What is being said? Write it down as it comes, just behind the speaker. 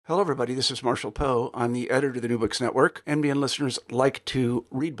Hello, everybody. This is Marshall Poe. I'm the editor of the New Books Network. NBN listeners like to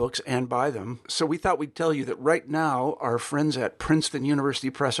read books and buy them. So we thought we'd tell you that right now, our friends at Princeton University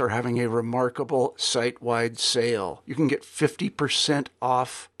Press are having a remarkable site-wide sale. You can get 50%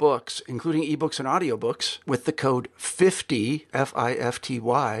 off books, including ebooks and audiobooks, with the code 50,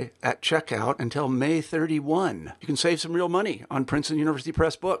 F-I-F-T-Y, at checkout until May 31. You can save some real money on Princeton University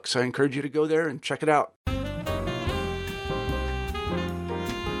Press books. I encourage you to go there and check it out.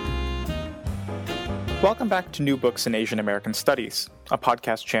 Welcome back to New Books in Asian American Studies, a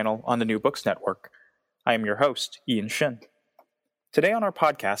podcast channel on the New Books Network. I am your host, Ian Shin. Today on our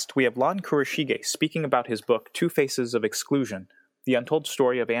podcast, we have Lon Kurashige speaking about his book, Two Faces of Exclusion, The Untold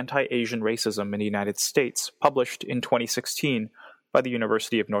Story of Anti-Asian Racism in the United States, published in 2016 by the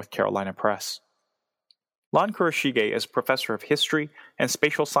University of North Carolina Press. Lon Kurashige is professor of history and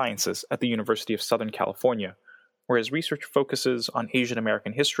spatial sciences at the University of Southern California, where his research focuses on Asian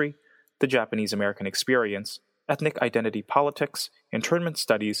American history, the Japanese-American experience, ethnic identity politics, internment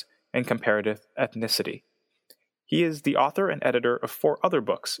studies, and comparative ethnicity. He is the author and editor of 4 other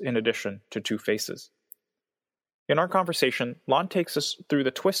books in addition to Two Faces. In our conversation, Lon takes us through the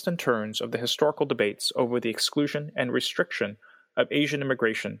twists and turns of the historical debates over the exclusion and restriction of Asian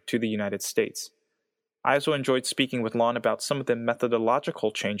immigration to the United States. I also enjoyed speaking with Lon about some of the methodological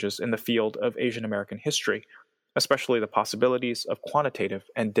changes in the field of Asian American history, especially the possibilities of quantitative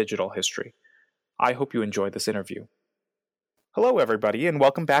and digital history. I hope you enjoyed this interview. Hello, everybody, and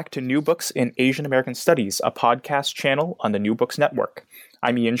welcome back to New Books in Asian American Studies, a podcast channel on the New Books Network.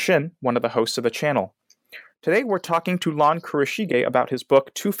 I'm Ian Shin, one of the hosts of the channel. Today, we're talking to Lon Kurashige about his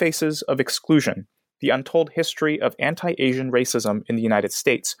book, Two Faces of Exclusion, The Untold History of Anti-Asian Racism in the United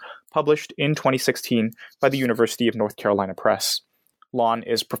States, published in 2016 by the University of North Carolina Press. Lon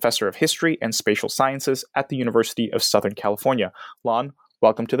is professor of history and spatial sciences at the University of Southern California. Lon,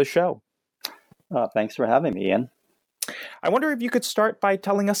 welcome to the show. Thanks for having me, Ian. I wonder if you could start by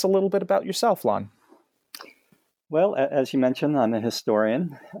telling us a little bit about yourself, Lon. Well, as you mentioned, I'm a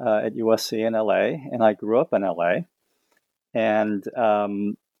historian at USC in LA, and I grew up in LA and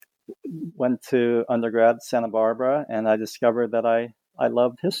went to undergrad at Santa Barbara, and I discovered that I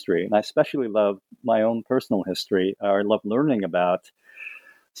loved history, and I especially loved my own personal history. I love learning about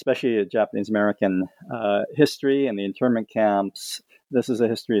especially Japanese-American history and the internment camps. This is a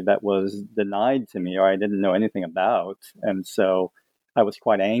history that was denied to me or I didn't know anything about. And so I was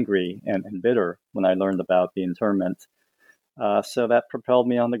quite angry and bitter when I learned about the internment. So that propelled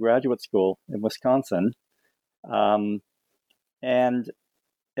me on to graduate school in Wisconsin. And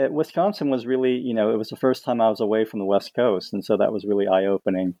Wisconsin was really, it was the first time I was away from the West Coast. And so that was really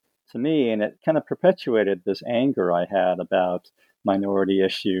eye-opening to me. And it kind of perpetuated this anger I had about minority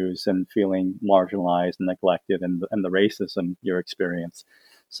issues and feeling marginalized and neglected and the racism you experience.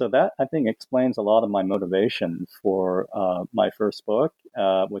 So that, I think, explains a lot of my motivation for my first book,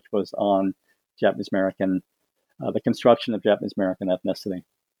 which was on Japanese-American, the construction of Japanese-American ethnicity.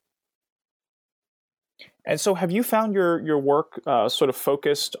 And so have you found your work sort of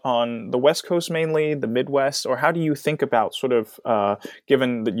focused on the West Coast mainly, the Midwest, or how do you think about sort of,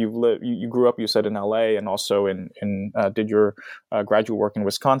 given that you grew up, you said, in LA and also did your graduate work in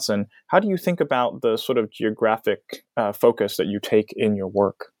Wisconsin, how do you think about the sort of geographic focus that you take in your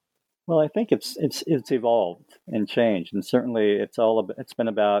work? Well, I think it's evolved and changed, and certainly it's been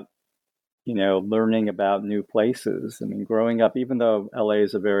about learning about new places. I mean, growing up, even though LA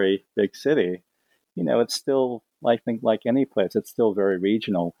is a very big city, it's still, I think, like any place, it's still very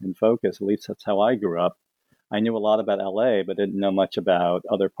regional in focus. At least that's how I grew up. I knew a lot about LA, but didn't know much about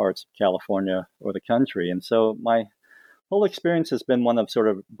other parts of California or the country. And so my whole experience has been one of sort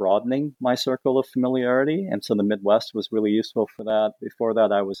of broadening my circle of familiarity. And so the Midwest was really useful for that. Before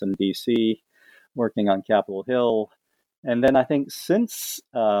that, I was in DC working on Capitol Hill. And then I think since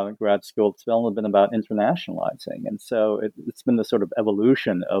grad school, it's only been about internationalizing. And so it's been the sort of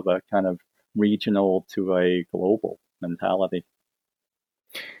evolution of a kind of regional to a global mentality.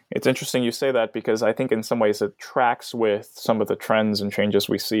 It's interesting you say that because I think in some ways it tracks with some of the trends and changes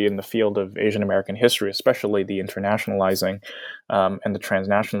we see in the field of Asian American history, especially the internationalizing and the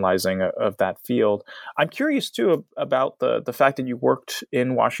transnationalizing of that field. I'm curious too about the fact that you worked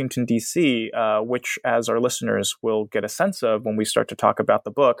in Washington, D.C., which, as our listeners will get a sense of when we start to talk about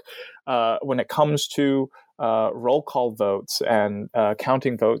the book, when it comes to roll call votes and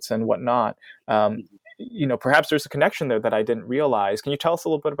counting votes and whatnot. Perhaps there's a connection there that I didn't realize. Can you tell us a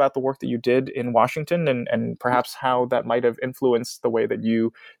little bit about the work that you did in Washington and perhaps how that might have influenced the way that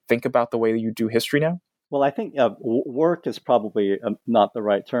you think about the way that you do history now? Well, I think work is probably not the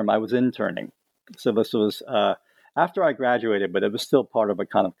right term. I was interning. So this was after I graduated, but it was still part of a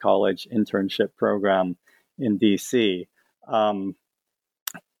kind of college internship program in DC.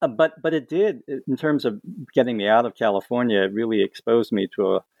 But it did, in terms of getting me out of California, it really exposed me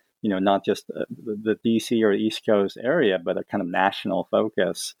to not just the DC or East Coast area, but a kind of national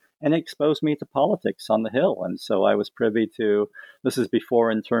focus. And it exposed me to politics on the Hill. And so I was privy to, this is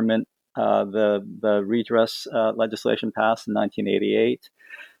before internment, the redress legislation passed in 1988.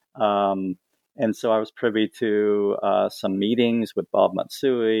 And so I was privy to some meetings with Bob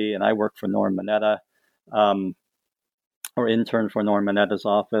Matsui, and I worked for Norm Mineta, or interned for Norm Mineta's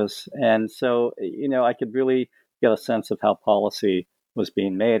office. And so, I could really get a sense of how policy was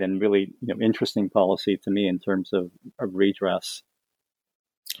being made, and really, interesting policy to me in terms of redress.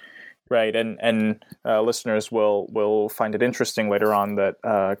 Right, and listeners will find it interesting later on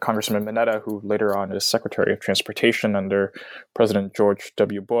that Congressman Mineta, who later on is Secretary of Transportation under President George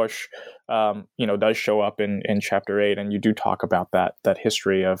W. Bush, does show up in Chapter 8, and you do talk about that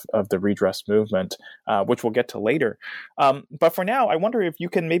history of the redress movement, which we'll get to later. But for now, I wonder if you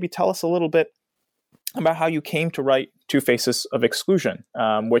can maybe tell us a little bit about how you came to write Two Faces of Exclusion,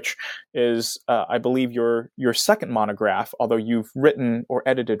 which is, I believe, your second monograph, although you've written or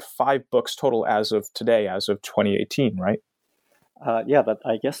edited 5 books total as of today, as of 2018, right? Yeah,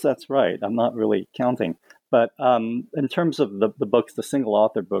 I guess that's right. I'm not really counting. But in terms of the books, the single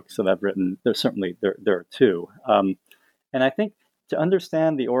author books that I've written, there are 2. And I think to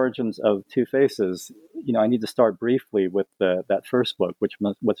understand the origins of Two Faces, I need to start briefly with that first book, which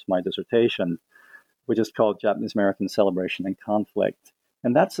was my dissertation, which is called Japanese American Celebration and Conflict.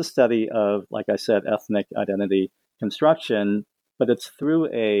 And that's a study of, like I said, ethnic identity construction, but it's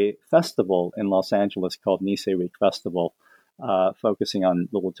through a festival in Los Angeles called Nisei Week Festival, focusing on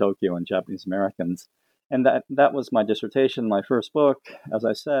Little Tokyo and Japanese Americans. And that was my dissertation, my first book, as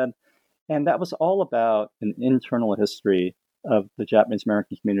I said. And that was all about an internal history of the Japanese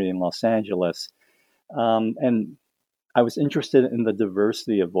American community in Los Angeles. And I was interested in the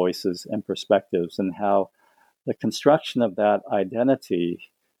diversity of voices and perspectives, and how the construction of that identity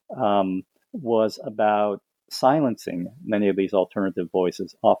was about silencing many of these alternative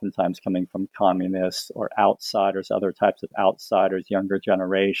voices, oftentimes coming from communists or outsiders, other types of outsiders, younger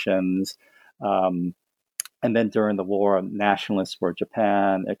generations, and then during the war, nationalists for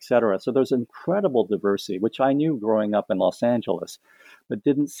Japan, etc. So there's incredible diversity, which I knew growing up in Los Angeles, but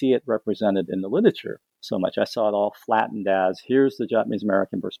didn't see it represented in the literature so much. I saw it all flattened as, here's the Japanese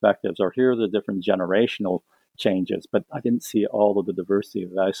American perspectives, or here are the different generational changes, but I didn't see all of the diversity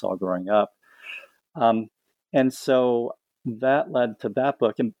that I saw growing up. And so that led to that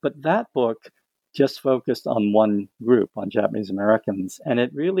book. But that book just focused on one group, on Japanese Americans, and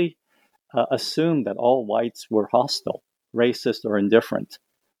it really assumed that all whites were hostile, racist, or indifferent,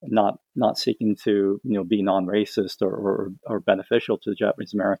 not seeking to be non-racist or beneficial to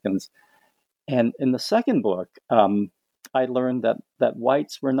Japanese Americans. And in the second book, I learned that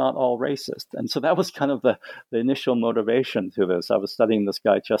whites were not all racist, and so that was kind of the initial motivation to this. I was studying this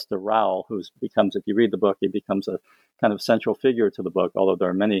guy Chester Rowell, who becomes, if you read the book, he becomes a kind of central figure to the book, although there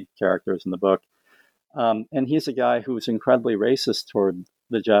are many characters in the book. And he's a guy who was incredibly racist toward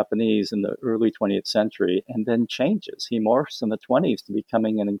the Japanese in the early 20th century, and then changes. He morphs in the 20s to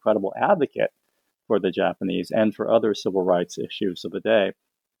becoming an incredible advocate for the Japanese and for other civil rights issues of the day.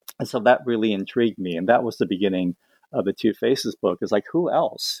 And so that really intrigued me. And that was the beginning of the Two Faces book. Is like, who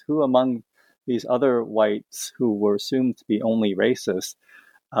else? Who among these other whites who were assumed to be only racist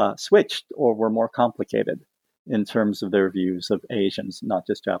switched or were more complicated in terms of their views of Asians, not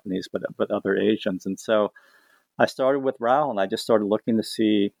just Japanese, but other Asians. And so I started with Rowell, and I just started looking to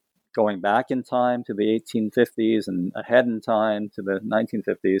see, going back in time to the 1850s and ahead in time to the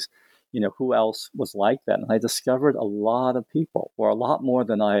 1950s, who else was like that. And I discovered a lot of people, or a lot more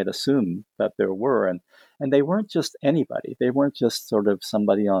than I had assumed that there were. And they weren't just anybody. They weren't just sort of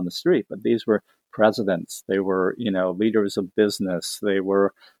somebody on the street, but these were presidents. They were, leaders of business. They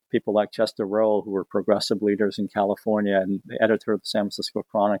were people like Chester Rowell, who were progressive leaders in California and the editor of the San Francisco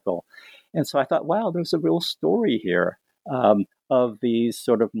Chronicle. And so I thought, wow, there's a real story here of these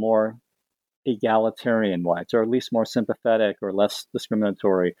sort of more egalitarian whites, or at least more sympathetic or less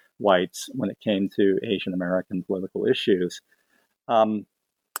discriminatory whites when it came to Asian American political issues.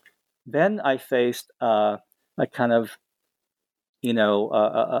 Then I faced a kind of,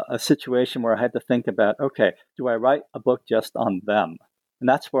 a situation where I had to think about, okay, do I write a book just on them? And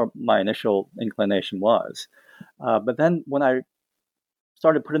that's where my initial inclination was. But then when I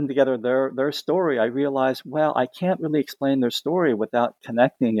started putting together their story, I realized, well, I can't really explain their story without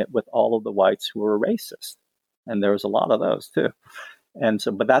connecting it with all of the whites who were racist. And there's a lot of those too. And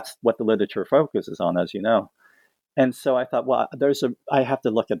so, but that's what the literature focuses on, as you know. And so I thought, well, I have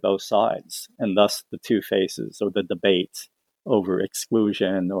to look at both sides, and thus the two faces or the debate over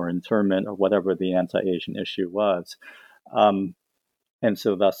exclusion or internment or whatever the anti-Asian issue was. And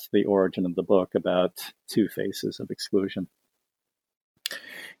so thus the origin of the book about two faces of exclusion.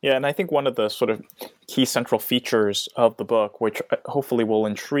 Yeah, and I think one of the sort of key central features of the book, which hopefully will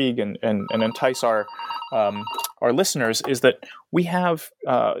intrigue and entice our listeners, is that we have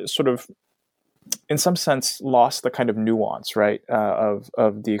sort of, in some sense, lost the kind of nuance, right, of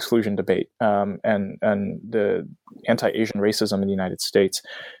the exclusion debate and the anti-Asian racism in the United States,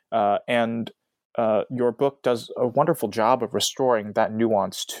 and your book does a wonderful job of restoring that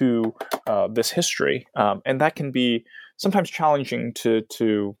nuance to this history, and that can be sometimes challenging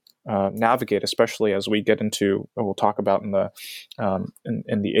to navigate, especially as we get into what we'll talk about in the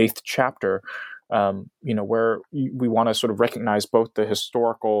in the 8th chapter, where we want to sort of recognize both the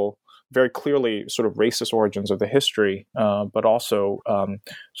historical, very clearly sort of racist origins of the history, but also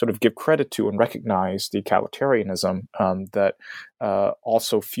sort of give credit to and recognize the egalitarianism that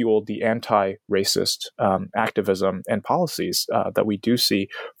also fueled the anti-racist activism and policies that we do see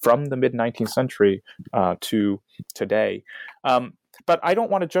from the mid-19th century to today. But I don't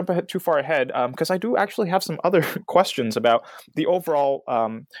want to jump too far ahead because I do actually have some other questions about the overall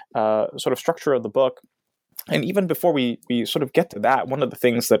sort of structure of the book. And even before we sort of get to that, one of the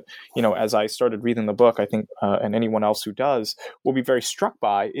things that, as I started reading the book, I think, and anyone else who does, will be very struck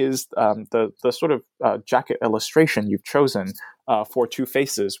by is the sort of jacket illustration you've chosen for Two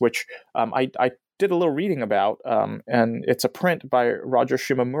Faces, which I did a little reading about, and it's a print by Roger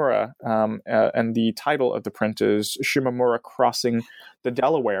Shimomura, and the title of the print is Shimomura Crossing the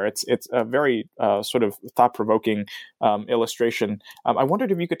Delaware. It's a very sort of thought-provoking illustration. I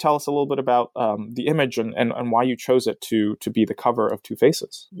wondered if you could tell us a little bit about the image and why you chose it to be the cover of Two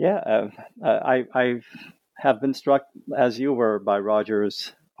Faces. Yeah, I have been struck, as you were, by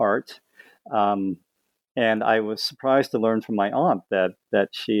Roger's art. And I was surprised to learn from my aunt that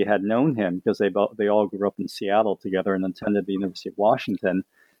she had known him because they all grew up in Seattle together and attended the University of Washington.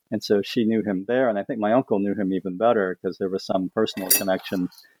 And so she knew him there. And I think my uncle knew him even better because there was some personal connection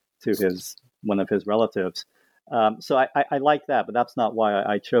to one of his relatives. So I like that, but that's not why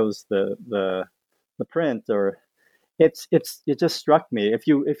I chose the print. Or it just struck me. If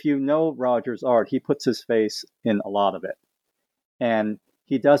you know Roger's art, he puts his face in a lot of it. And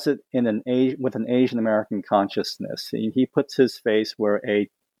he does it with an Asian American consciousness. He puts his face where a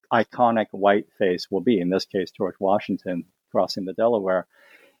iconic white face will be. In this case, George Washington crossing the Delaware,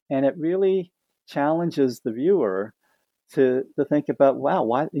 and it really challenges the viewer to think about, wow,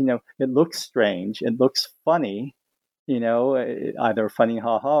 why it looks strange, it looks funny, either funny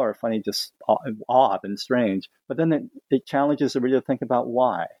ha-ha or funny just odd and strange. But then it challenges the reader to think about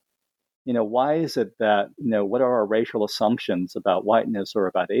why. Why is it that, what are our racial assumptions about whiteness or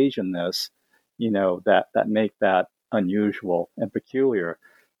about Asianness, that make that unusual and peculiar?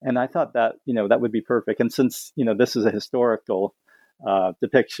 And I thought that, that would be perfect. And since, this is a historical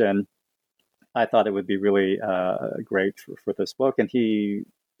depiction, I thought it would be really great for this book. And he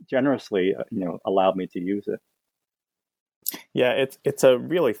generously, allowed me to use it. Yeah, it's a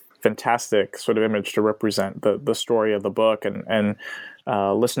really fantastic sort of image to represent the story of the book, and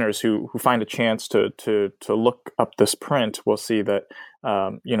listeners who find a chance to look up this print will see that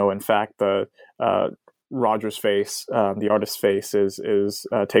in fact the Roger's face, the artist's face, is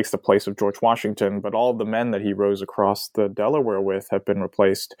takes the place of George Washington, but all of the men that he rose across the Delaware with have been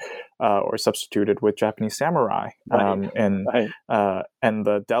replaced or substituted with Japanese samurai. Right. And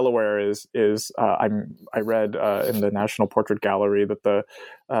the Delaware is I read in the National Portrait Gallery that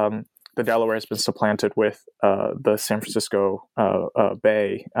the Delaware has been supplanted with the San Francisco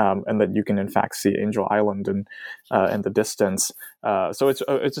Bay, and that you can in fact see Angel Island in the distance. So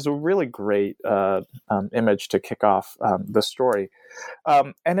it's just a really great image to kick off the story.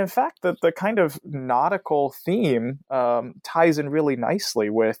 And in fact, the kind of nautical theme ties in really nicely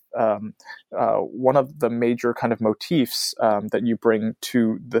with one of the major kind of motifs that you bring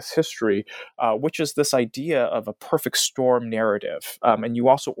to this history, which is this idea of a perfect storm narrative. And you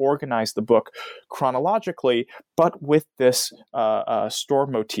also organize the book chronologically, but with this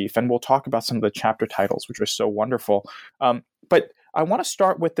storm motif. And we'll talk about some of the chapter titles, which are so wonderful. But I want to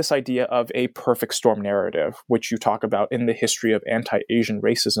start with this idea of a perfect storm narrative, which you talk about in the history of anti-Asian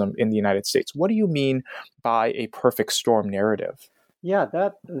racism in the United States. What do you mean by a perfect storm narrative? Yeah,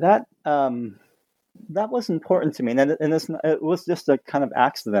 that was important to me, and it was just a kind of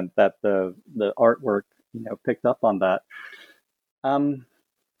accident that the artwork picked up on that.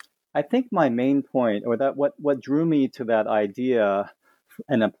 I think my main point, or that what drew me to that idea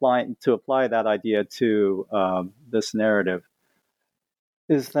and apply that idea to this narrative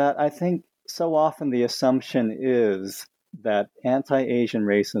is that I think so often the assumption is that anti-Asian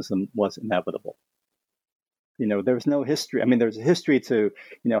racism was inevitable. There's no history. I mean, there's a history to,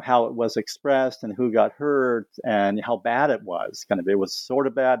 how it was expressed and who got hurt and how bad it was. It was sort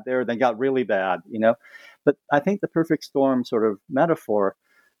of bad there, then got really bad, But I think the perfect storm sort of metaphor,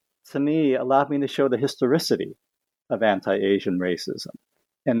 to me, allowed me to show the historicity of anti-Asian racism.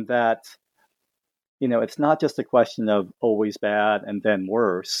 And that, it's not just a question of always bad and then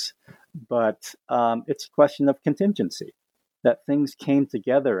worse, but it's a question of contingency. That things came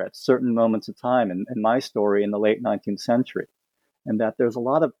together at certain moments of time, in my story, in the late 19th century, and that there's a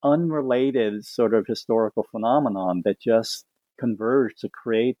lot of unrelated sort of historical phenomenon that just converged to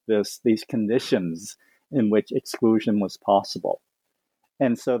create these conditions in which exclusion was possible.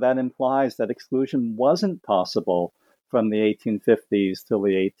 And so that implies that exclusion wasn't possible from the 1850s till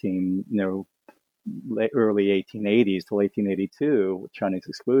the early 1880s till 1882 with Chinese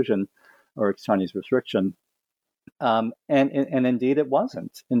exclusion or Chinese restriction. And indeed, it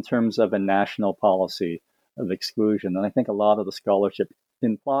wasn't in terms of a national policy of exclusion. And I think a lot of the scholarship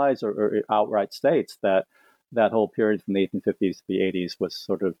implies or outright states that whole period from the 1850s to the 80s was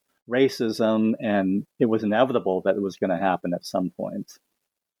sort of racism, and it was inevitable that it was going to happen at some point.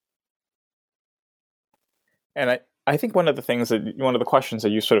 And I think one of the questions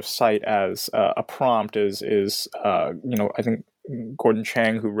that you sort of cite as a prompt is I think Gordon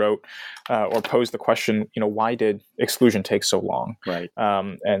Chang, who wrote or posed the question, why did exclusion take so long? Right.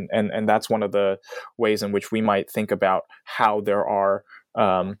 And that's one of the ways in which we might think about how there are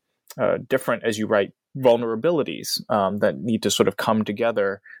different, as you write, vulnerabilities that need to sort of come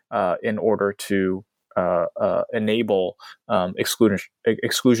together in order to enable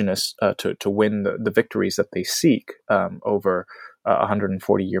exclusionists to win the victories that they seek over a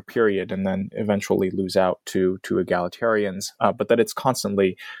 140-year period, and then eventually lose out to egalitarians, but that it's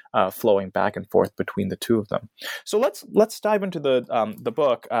constantly flowing back and forth between the two of them. So let's dive into the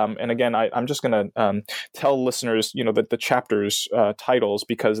book. And again, I'm just going to tell listeners, that the chapters titles,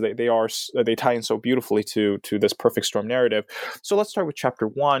 because they tie in so beautifully to this perfect storm narrative. So let's start with chapter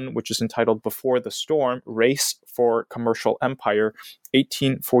 1, which is entitled "Before the Storm: Race for Commercial Empire,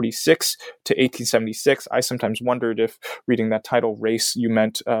 1846 to 1876. I sometimes wondered if reading that title, race, you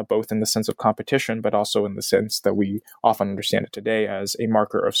meant both in the sense of competition, but also in the sense that we often understand it today as a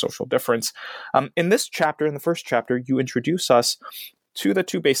marker of social difference. In this chapter, in the first chapter, you introduce us to the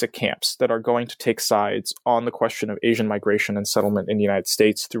two basic camps that are going to take sides on the question of Asian migration and settlement in the United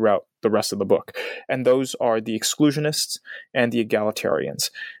States throughout the rest of the book. And those are the exclusionists and the egalitarians.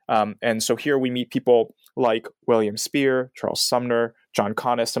 And so here we meet people like William Speer, Charles Sumner, John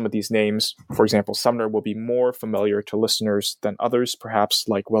Conness. Some of these names, for example, Sumner, will be more familiar to listeners than others, perhaps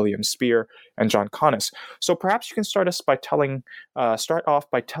like William Speer and John Conness. So perhaps you can start off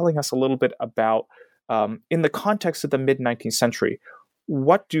by telling us a little bit about, in the context of the mid-19th century,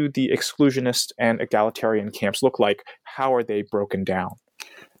 what do the exclusionist and egalitarian camps look like? How are they broken down?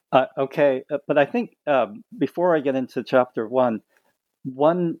 Okay, but I think before I get into chapter 1,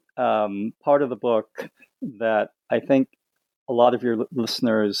 one part of the book that I think a lot of your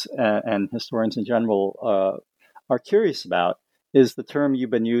listeners and historians in general are curious about is the term you've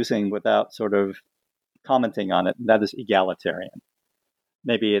been using without sort of commenting on it, and that is egalitarian.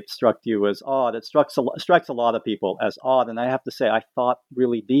 Maybe it struck you as odd. It strikes a lot of people as odd, and I have to say I thought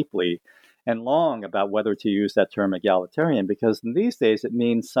really deeply and long about whether to use that term egalitarian, because in these days it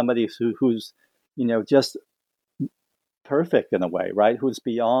means somebody who's just perfect in a way, right? Who's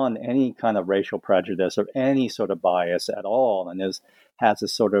beyond any kind of racial prejudice or any sort of bias at all, and has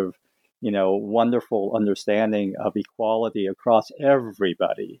this sort of wonderful understanding of equality across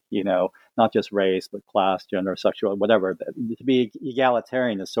everybody, not just race, but class, gender, sexual, whatever. To be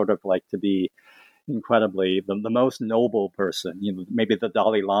egalitarian is sort of like to be incredibly the most noble person. Maybe the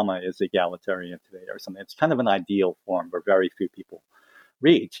Dalai Lama is egalitarian today or something. It's kind of an ideal form where very few people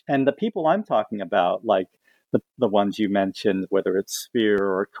reach. And the people I'm talking about, like the ones you mentioned, whether it's Speer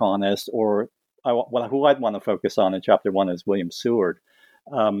or Conness, or who I'd want to focus on in chapter 1 is William Seward,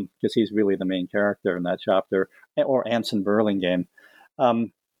 because he's really the main character in that chapter, or Anson Burlingame.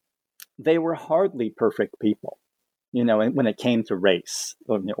 They were hardly perfect people, when it came to race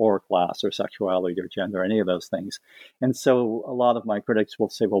or class or sexuality or gender, any of those things. And so a lot of my critics will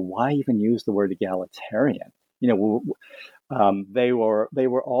say, well, why even use the word egalitarian? They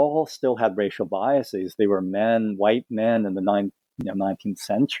were all still had racial biases. They were white men in the 19th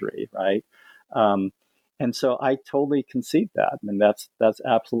century, right? And so I totally concede that. I mean, that's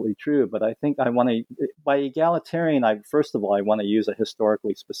absolutely true. But I think by egalitarian, first of all, I want to use a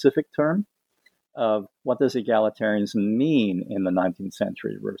historically specific term of what does egalitarianism mean in the 19th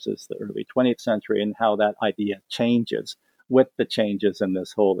century versus the early 20th century, and how that idea changes with the changes in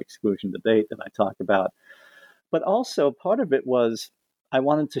this whole exclusion debate that I talk about. But also part of it was I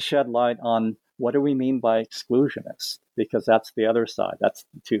wanted to shed light on what do we mean by exclusionists, because that's the other side. That's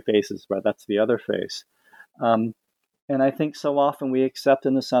the two faces, right? That's the other face. And I think so often we accept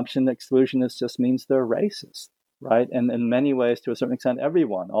an assumption that exclusionists just means they're racist, right? And in many ways, to a certain extent,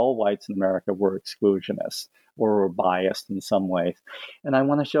 all whites in America were exclusionists or were biased in some ways. And I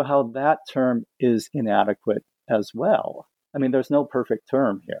want to show how that term is inadequate as well. I mean, there's no perfect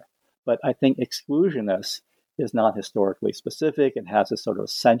term here, but I think exclusionist is not historically specific. It has a sort of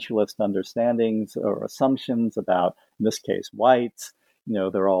essentialist understandings or assumptions about, in this case, whites,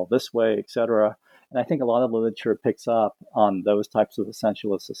 they're all this way, et cetera. And I think a lot of literature picks up on those types of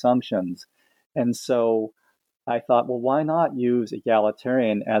essentialist assumptions. And so I thought, well, why not use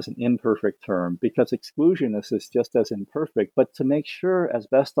egalitarian as an imperfect term? Because exclusionist is just as imperfect, but to make sure as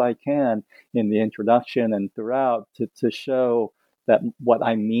best I can in the introduction and throughout to show that what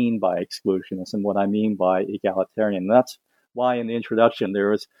I mean by exclusionist and what I mean by egalitarian. And that's why in the introduction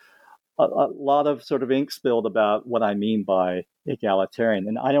there is a lot of sort of ink spilled about what I mean by egalitarian.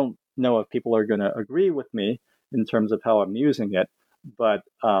 And I don't know if people are going to agree with me in terms of how I'm using it, but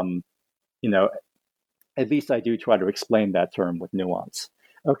at least I do try to explain that term with nuance.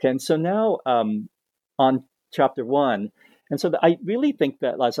 Okay, and so now on chapter 1, and so I really think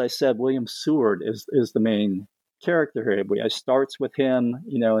that, as I said, William Seward is the main character here. It starts with him,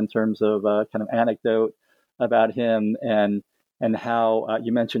 in terms of kind of anecdote about him and how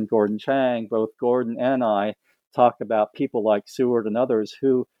you mentioned Gordon Chang. Both Gordon and I talk about people like Seward and others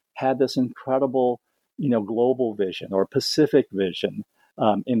who had this incredible, global vision or Pacific vision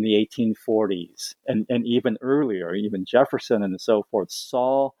in the 1840s and even earlier. Even Jefferson and so forth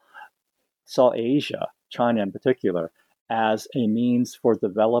saw Asia, China in particular, as a means for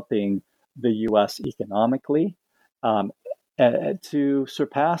developing the U.S. economically to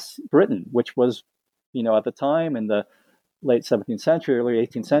surpass Britain, which was, at the time in the late 17th century, early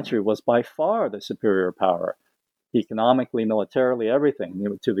 18th century, was by far the superior power, economically, militarily, everything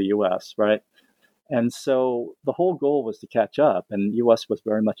to the U.S., right? And so the whole goal was to catch up, and the U.S. was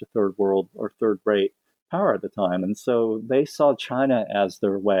very much a third world or third-rate power at the time. And so they saw China as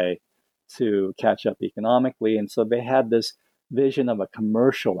their way to catch up economically. And so they had this vision of a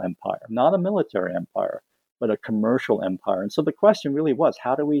commercial empire, not a military empire, but a commercial empire. And so the question really was,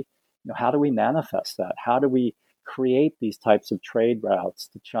 how do we manifest that? How do we create these types of trade routes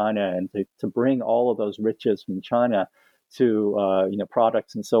to China and to bring all of those riches from China to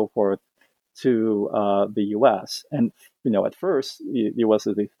products and so forth to the U.S. And at first, the U.S.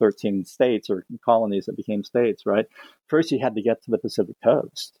 is the 13 states or colonies that became states, right? First, you had to get to the Pacific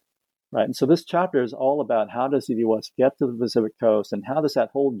coast, right? And so this chapter is all about how does the U.S. get to the Pacific coast, and how does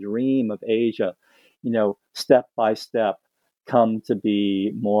that whole dream of Asia, step by step, come to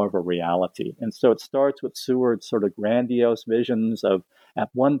be more of a reality. And so it starts with Seward's sort of grandiose visions of, at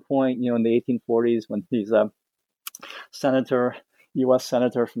one point, in the 1840s, when he's a senator, U.S.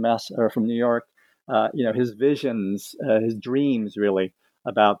 senator from New York, his visions, his dreams, really,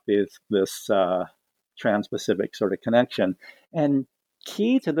 about this trans-Pacific sort of connection. And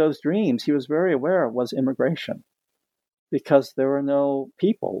key to those dreams, he was very aware, was immigration, because there were no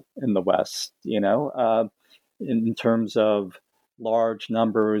people in the West, in terms of large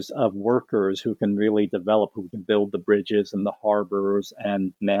numbers of workers who can really develop, who can build the bridges and the harbors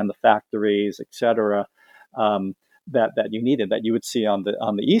and man the factories, et cetera, that you needed, that you would see on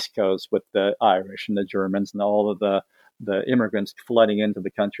the East Coast with the Irish and the Germans and all of the immigrants flooding into the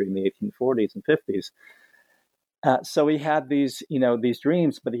country in the 1840s and 50s. So he had these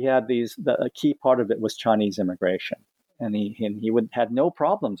dreams, but he had a key part of it was Chinese immigration. And he had no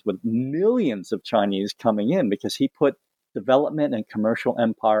problems with millions of Chinese coming in, because he put development and commercial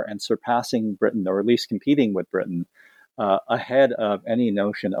empire and surpassing Britain, or at least competing with Britain, ahead of any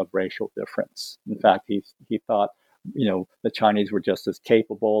notion of racial difference. In fact, he thought, the Chinese were just as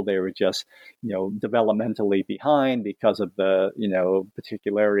capable. They were just, developmentally behind because of the,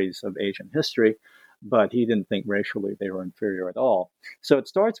 particularities of Asian history. But he didn't think racially they were inferior at all. So it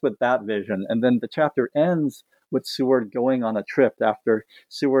starts with that vision. And then the chapter ends with Seward going on a trip after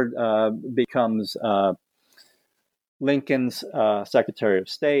Seward becomes Lincoln's Secretary of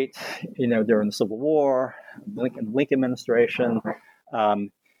State, during the Civil War, Lincoln administration.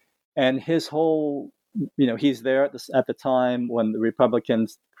 And his whole he's there at the time when the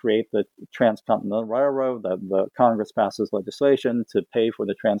Republicans create the Transcontinental Railroad. The Congress passes legislation to pay for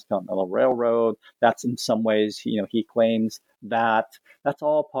the Transcontinental Railroad. That's in some ways, he claims that's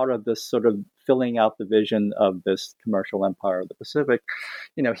all part of this sort of filling out the vision of this commercial empire of the Pacific.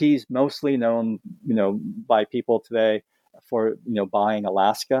 He's mostly known, by people today for, buying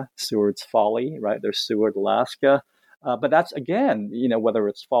Alaska, Seward's Folly, right? There's Seward, Alaska. But that's, again, whether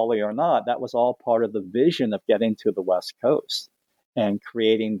it's folly or not, that was all part of the vision of getting to the West Coast and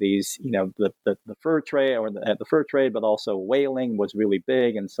creating these, the fur trade the fur trade, but also whaling was really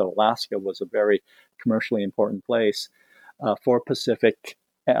big. And so Alaska was a very commercially important place for Pacific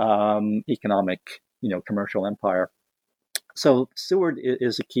economic, commercial empire. So Seward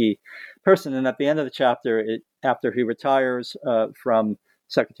is a key person. And at the end of the chapter, after he retires from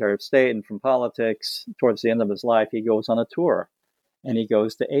Secretary of State and from politics, towards the end of his life, he goes on a tour and he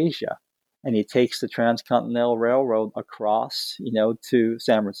goes to Asia and he takes the Transcontinental Railroad across, to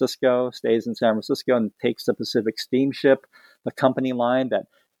San Francisco, stays in San Francisco and takes the Pacific Steamship, the company line that,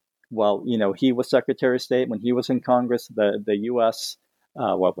 he was Secretary of State when he was in Congress, the U.S.,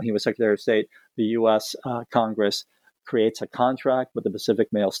 when he was Secretary of State, the U.S. Congress creates a contract with the Pacific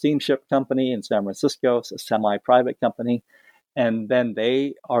Mail Steamship Company in San Francisco. It's a semi-private company. And then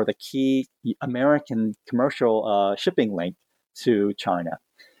they are the key American commercial shipping link to China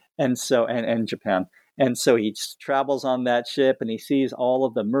and Japan. And so he travels on that ship and he sees all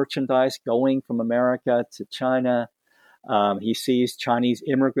of the merchandise going from America to China. He sees Chinese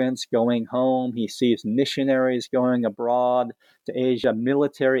immigrants going home. He sees missionaries going abroad to Asia,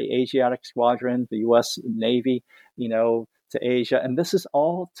 military Asiatic Squadron, the U.S. Navy, to Asia. And this is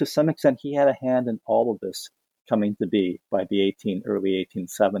all, to some extent, he had a hand in all of this coming to be by the early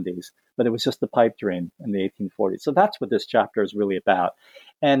 1870s. But it was just a pipe dream in the 1840s. So that's what this chapter is really about.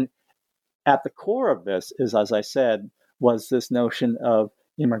 And at the core of this is, as I said, was this notion of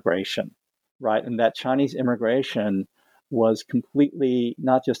immigration, right? And that Chinese immigration was completely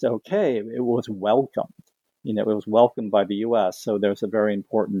not just okay, it was welcomed. It was welcomed by the U.S. So there's a very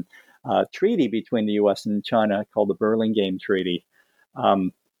important treaty between the U.S. and China called the Burlingame Treaty,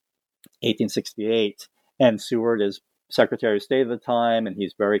 1868. And Seward is Secretary of State at the time, and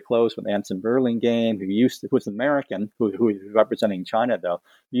he's very close with Anson Burlingame, who's American, who's representing China, though.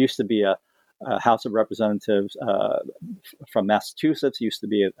 He used to be a House of Representatives from Massachusetts, used to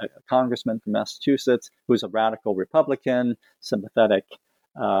be a congressman from Massachusetts, who's a radical Republican, sympathetic,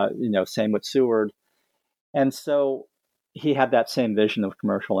 same with Seward. And so he had that same vision of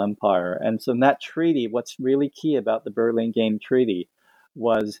commercial empire. And so in that treaty, what's really key about the Burlingame Treaty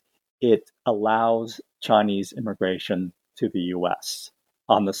was it allows Chinese immigration to the U.S.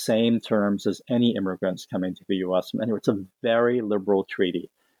 on the same terms as any immigrants coming to the U.S. Anyway, it's a very liberal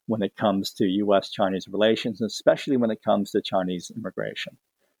treaty when it comes to U.S.-Chinese relations, especially when it comes to Chinese immigration.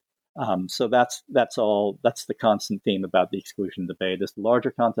 So that's the constant theme about the exclusion debate, this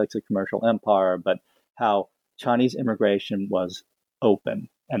larger context of commercial empire, but how Chinese immigration was open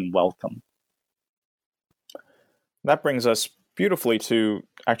and welcome. That brings us beautifully to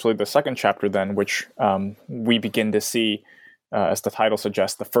actually the second chapter then, which we begin to see, as the title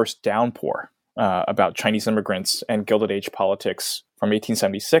suggests, the first downpour about Chinese immigrants and Gilded Age politics from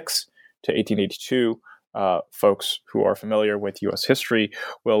 1876 to 1882. Folks who are familiar with U.S. history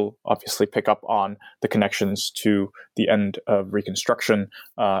will obviously pick up on the connections to the end of Reconstruction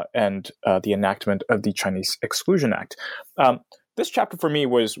and the enactment of the Chinese Exclusion Act. This chapter for me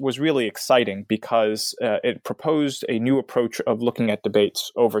was really exciting because it proposed a new approach of looking at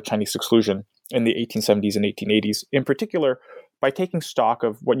debates over Chinese exclusion in the 1870s and 1880s, in particular by taking stock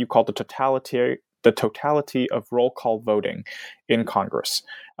of what you call the totality of roll call voting in Congress.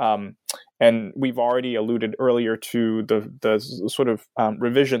 And we've already alluded earlier to the sort of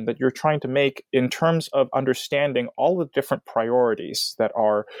revision that you're trying to make in terms of understanding all the different priorities that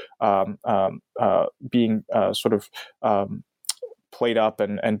are being sort of played up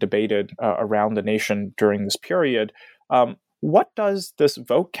and debated around the nation during this period. What does this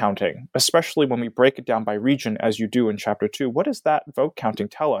vote counting, especially when we break it down by region, as you do in Chapter 2, what does that vote counting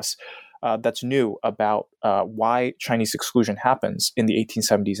tell us that's new about why Chinese exclusion happens in the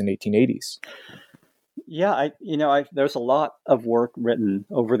 1870s and 1880s? Yeah, there's a lot of work written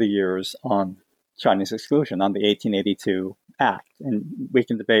over the years on Chinese exclusion, on the 1882 Act. And we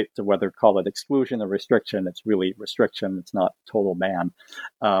can debate to whether to call it exclusion or restriction. It's really restriction. It's not total ban.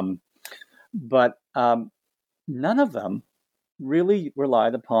 But none of them really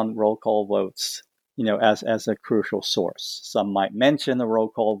relied upon roll call votes, as a crucial source. Some might mention a roll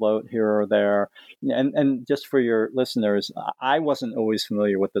call vote here or there. And just for your listeners, I wasn't always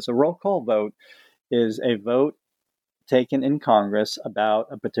familiar with this. A roll call vote is a vote taken in Congress about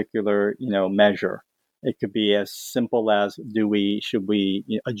a particular, measure. It could be as simple as should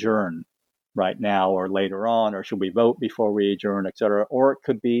we adjourn right now or later on, or should we vote before we adjourn, et cetera? Or it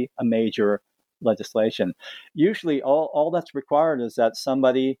could be a major legislation. Usually all that's required is that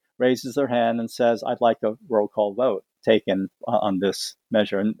somebody raises their hand and says, I'd like a roll call vote taken on this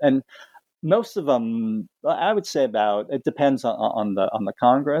measure. And most of them, I would say it depends on the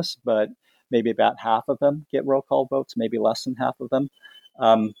Congress, but maybe about half of them get roll call votes, maybe less than half of them.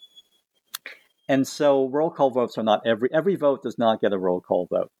 And so roll call votes are not every vote does not get a roll call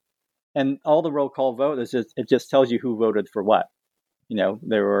vote. And all the roll call vote is it just tells you who voted for what.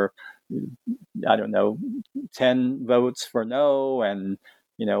 There were, 10 votes for no and,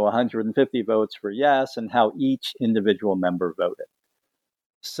 150 votes for yes, and how each individual member voted.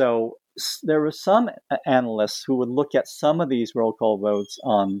 So there were some analysts who would look at some of these roll call votes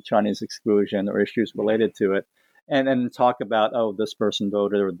on Chinese exclusion or issues related to it and then talk about, this person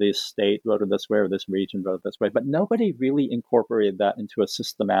voted or this state voted this way or this region voted this way. But nobody really incorporated that into a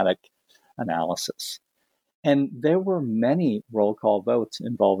systematic analysis. And there were many roll call votes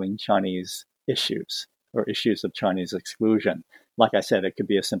involving Chinese issues or issues of Chinese exclusion. Like I said, it could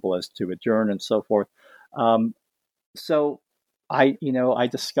be as simple as to adjourn and so forth. So I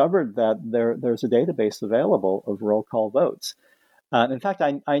discovered that there's a database available of roll call votes. In fact,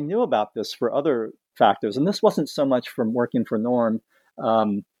 I knew about this for other factors, and this wasn't so much from working for Norm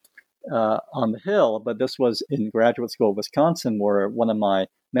on the Hill, but this was in graduate school of Wisconsin, where one of my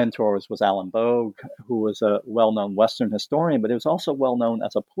mentors was Alan Bogue, who was a well-known Western historian, but he was also well-known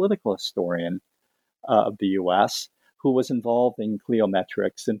as a political historian of the U.S., who was involved in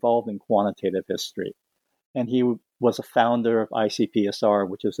cliometrics, involved in quantitative history. And he was a founder of ICPSR,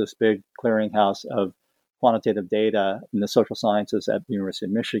 which is this big clearinghouse of quantitative data in the social sciences at the University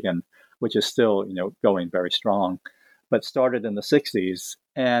of Michigan, which is still, going very strong, but started in the 60s.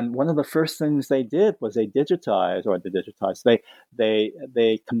 And one of the first things they did was they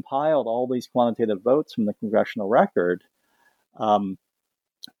compiled all these quantitative votes from the congressional record, and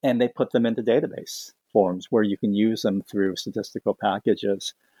they put them into database forms where you can use them through statistical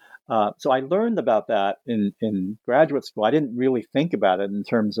packages. So I learned about that in graduate school. I didn't really think about it in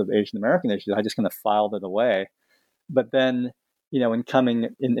terms of Asian American issues. I just kind of filed it away. But then, in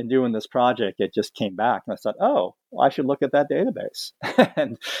coming in doing this project, it just came back. And I thought, I should look at that database.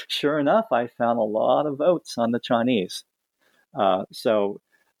 And sure enough, I found a lot of votes on the Chinese. So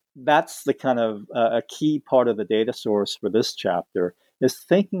that's the kind of a key part of the data source for this chapter, is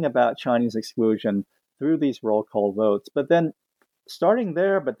thinking about Chinese exclusion through these roll call votes. But then starting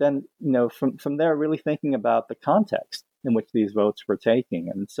there, from there, really thinking about the context in which these votes were taking.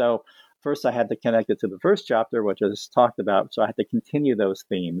 And so first I had to connect it to the first chapter, which is talked about. So I had to continue those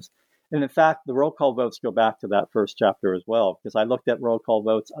themes. And in fact, the roll call votes go back to that first chapter as well, because I looked at roll call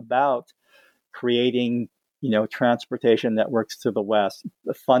votes about creating, transportation networks to the West,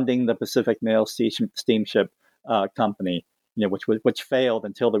 funding the Pacific Mail Steamship Company, which failed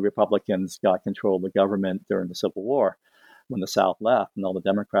until the Republicans got control of the government during the Civil War, when the South left and all the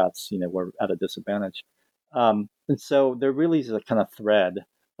Democrats, were at a disadvantage. And so there really is a kind of thread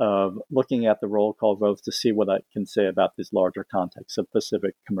of looking at the roll call votes to see what I can say about this larger context of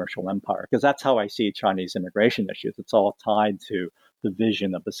Pacific commercial empire, because that's how I see Chinese immigration issues. It's all tied to the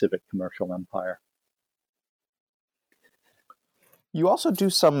vision of Pacific commercial empire. You also do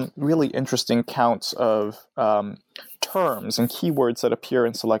some really interesting counts of terms and keywords that appear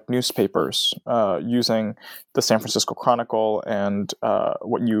in select newspapers, using the San Francisco Chronicle and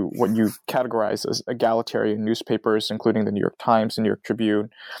what you categorize as egalitarian newspapers, including the New York Times, the New York Tribune,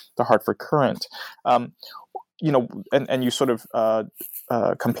 the Hartford Courant. And you sort of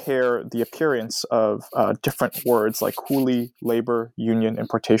compare the appearance of different words like coolie, labor, union,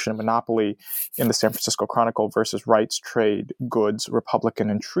 importation, and monopoly in the San Francisco Chronicle versus rights, trade, goods,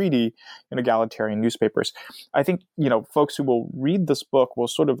 Republican, and treaty in egalitarian newspapers. I think, folks who will read this book will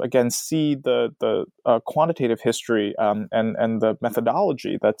sort of, again, see the quantitative history and the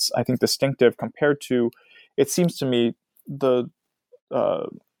methodology that's, I think, distinctive compared to, it seems to me, the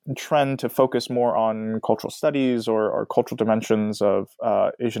trend to focus more on cultural studies or cultural dimensions of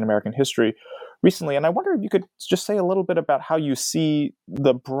Asian American history recently. And I wonder if you could just say a little bit about how you see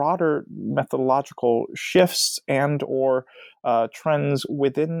the broader methodological shifts and or trends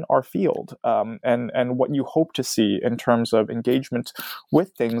within our field, and what you hope to see in terms of engagement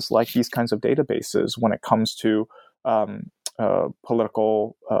with things like these kinds of databases when it comes to the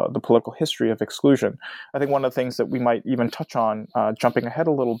political history of exclusion. I think one of the things that we might even touch on, jumping ahead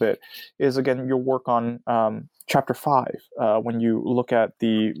a little bit, is again your work on Chapter 5, when you look at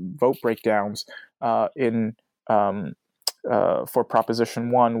the vote breakdowns in for Proposition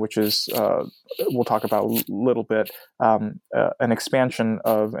 1, which is, we'll talk about a little bit, an expansion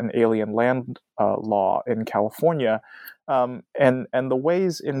of an alien land law in California, and the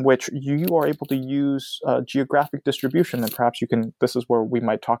ways in which you are able to use geographic distribution. And perhaps this is where we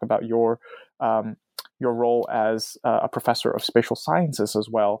might talk about your role as a professor of spatial sciences as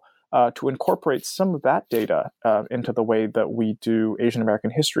well, to incorporate some of that data into the way that we do Asian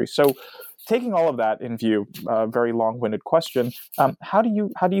American history. So, taking all of that in view, very long-winded question, how do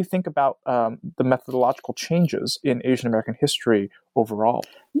you think about the methodological changes in Asian American history overall?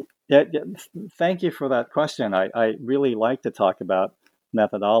 Yeah, thank you for that question. I really like to talk about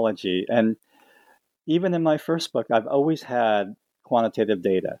methodology. And even in my first book, I've always had quantitative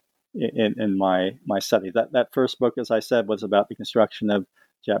data in my study. That first book, as I said, was about the construction of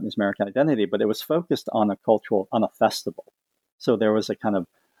Japanese American identity, but it was focused on a festival. So there was a kind of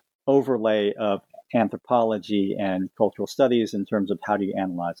overlay of anthropology and cultural studies in terms of how do you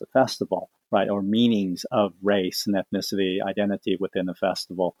analyze a festival, right? Or meanings of race and ethnicity, identity within a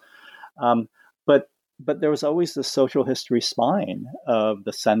festival. But there was always the social history spine of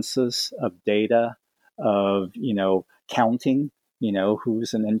the census, of data, of, counting,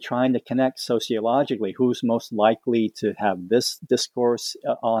 who's and trying to connect sociologically, who's most likely to have this discourse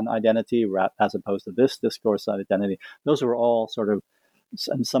on identity as opposed to this discourse on identity. Those were all sort of,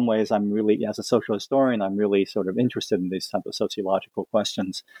 in some ways, I'm really, as a social historian, I'm really sort of interested in these type of sociological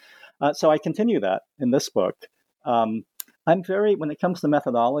questions. So I continue that in this book. When it comes to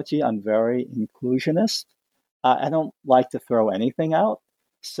methodology, I'm very inclusionist. I don't like to throw anything out.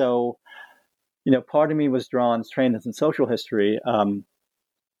 So, part of me was trained in social history.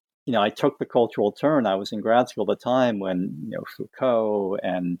 I took the cultural turn. I was in grad school at the time when, Foucault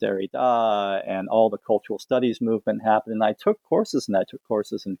and Derrida and all the cultural studies movement happened. And I took courses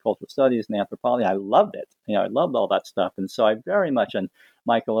in cultural studies and anthropology. I loved it. I loved all that stuff. And so I very much, in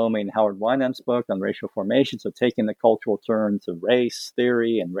Michael Ome and Howard Wynaend's book on racial formation, so taking the cultural turn to race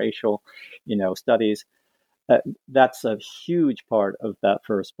theory and racial, studies, that's a huge part of that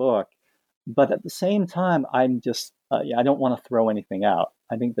first book. But at the same time, I'm just, I don't want to throw anything out.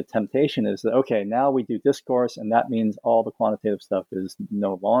 I think the temptation is that, okay, now we do discourse, and that means all the quantitative stuff is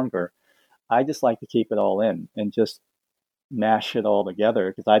no longer. I just like to keep it all in and just mash it all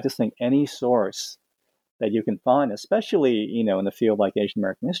together, because I just think any source that you can find, especially, in a field like Asian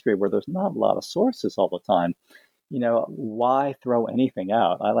American history, where there's not a lot of sources all the time, why throw anything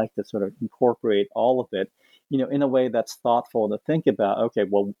out? I like to sort of incorporate all of it, in a way that's thoughtful, to think about, okay,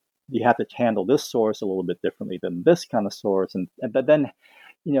 well, you have to handle this source a little bit differently than this kind of source. But then,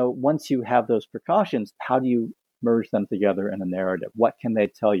 once you have those precautions, how do you merge them together in a narrative? What can they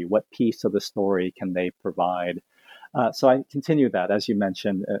tell you? What piece of the story can they provide? So I continue that, as you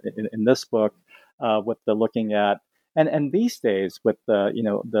mentioned, in this book, with the looking at, and these days with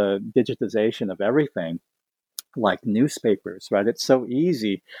the digitization of everything, like newspapers, right? It's so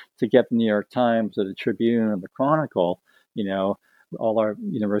easy to get the New York Times or the Tribune or the Chronicle, all our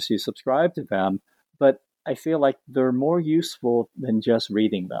universities subscribe to them, but I feel like they're more useful than just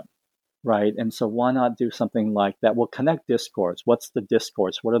reading them, right? And so why not do something like that? We'll connect discourse. What's the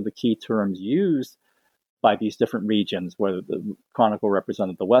discourse? What are the key terms used by these different regions, where the Chronicle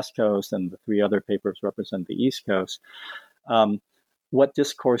represented the West Coast and the three other papers represent the East Coast? What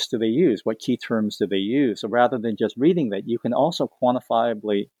discourse do they use? What key terms do they use? So rather than just reading that, you can also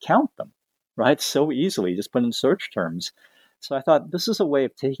quantifiably count them, right? So easily, just put in search terms. So I thought this is a way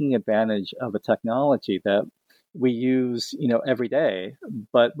of taking advantage of a technology that we use, every day,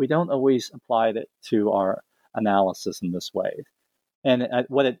 but we don't always apply it to our analysis in this way. And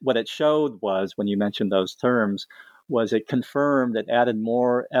what it showed was, when you mentioned those terms, was it confirmed, it added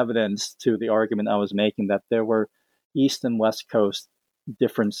more evidence to the argument I was making that there were East and West Coast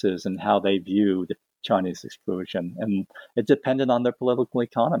differences in how they viewed Chinese exclusion, and it depended on their political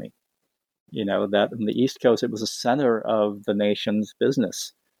economy. That in the East Coast, it was a center of the nation's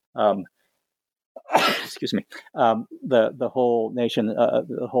business. Excuse me. The whole nation,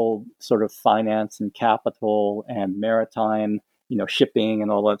 the whole sort of finance and capital and maritime, shipping and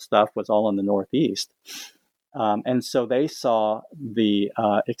all that stuff was all in the Northeast. And so they saw the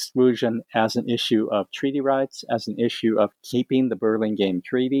exclusion as an issue of treaty rights, as an issue of keeping the Burlingame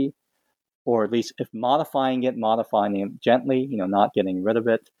Treaty, or at least if modifying it gently, not getting rid of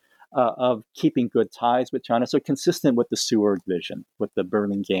it. Of keeping good ties with China. So consistent with the Seward vision, with the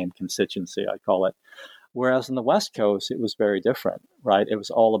Burlingame constituency, I call it. Whereas in the West Coast, it was very different, right? It was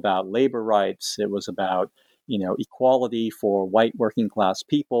all about labor rights. It was about, equality for white working class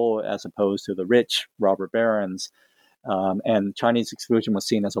people as opposed to the rich robber barons. And Chinese exclusion was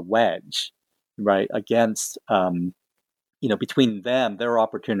seen as a wedge, right, against, between them, their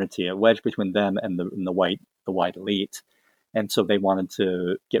opportunity, a wedge between them and the white elite. And so they wanted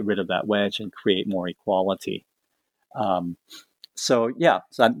to get rid of that wedge and create more equality. So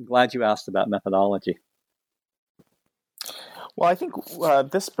I'm glad you asked about methodology. Well, I think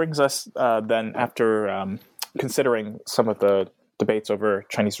this brings us then, after considering some of the debates over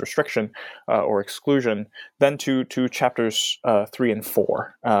Chinese restriction or exclusion, then to chapters 3 and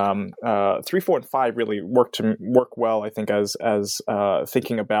 4. 3, 4, and 5 really work well, I think, as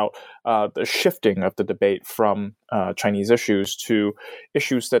thinking about the shifting of the debate from Chinese issues to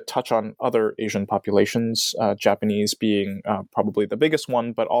issues that touch on other Asian populations, Japanese being probably the biggest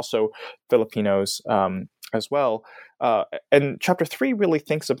one, but also Filipinos as well. And chapter 3 really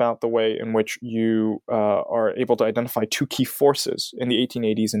thinks about the way in which you are able to identify two key forces in the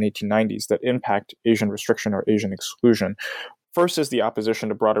 1880s and 1890s that impact Asian restriction or Asian exclusion. First is the opposition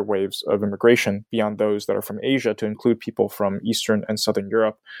to broader waves of immigration beyond those that are from Asia to include people from Eastern and Southern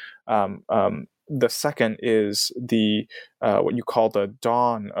Europe. The second is the what you call the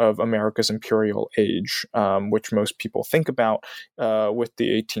dawn of America's imperial age, which most people think about with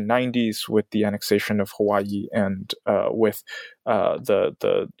the 1890s, with the annexation of Hawaii and with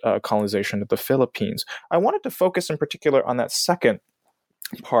the colonization of the Philippines. I wanted to focus in particular on that second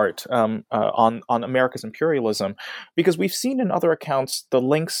part on America's imperialism, because we've seen in other accounts the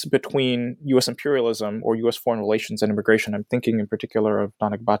links between U.S. imperialism or U.S. foreign relations and immigration. I'm thinking in particular of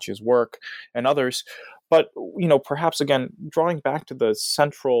Nanagibachi's work and others. But, perhaps again, drawing back to the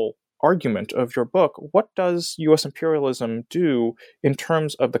central argument of your book, what does U.S. imperialism do in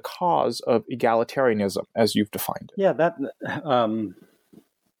terms of the cause of egalitarianism, as you've defined it? Yeah,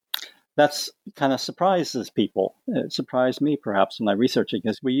 that's kind of surprises people. It surprised me, perhaps, when I researched it,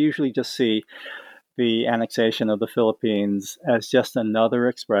 because we usually just see the annexation of the Philippines as just another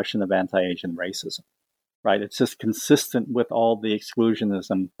expression of anti-Asian racism, right? It's just consistent with all the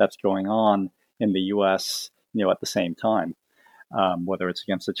exclusionism that's going on in the U.S., at the same time, whether it's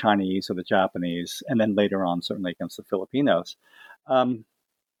against the Chinese or the Japanese, and then later on, certainly against the Filipinos.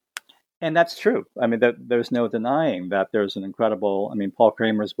 And that's true. I mean, there's no denying that there's an incredible. Paul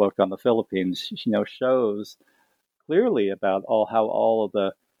Kramer's book on the Philippines, shows clearly about how all of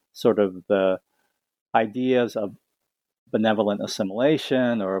the sort of the ideas of benevolent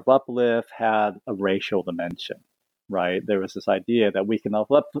assimilation or of uplift had a racial dimension, right? There was this idea that we can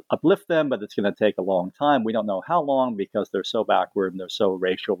uplift them, but it's going to take a long time. We don't know how long because they're so backward and they're so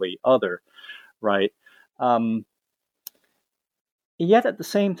racially other, right? Yet at the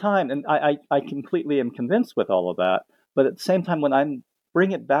same time, and I completely am convinced with all of that, but at the same time, when I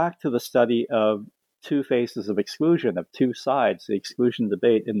bring it back to the study of two faces of exclusion, of two sides, the exclusion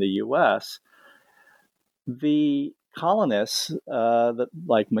debate in the U.S., the colonists,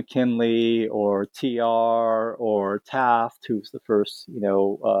 like McKinley or TR or Taft, who's the first,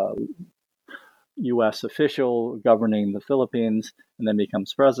 U.S. official governing the Philippines and then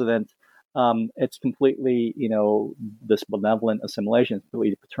becomes president, it's completely, this benevolent assimilation,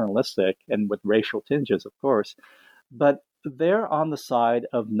 completely paternalistic and with racial tinges, of course, but they're on the side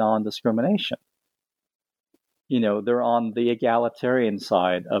of non-discrimination. They're on the egalitarian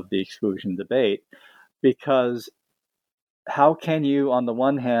side of the exclusion debate, because how can you, on the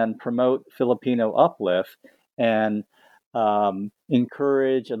one hand, promote Filipino uplift and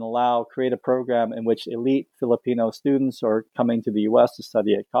encourage and create a program in which elite Filipino students are coming to the U.S. to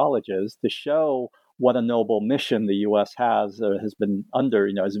study at colleges to show what a noble mission the U.S. has been under,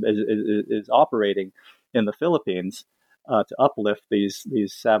 is operating in the Philippines to uplift these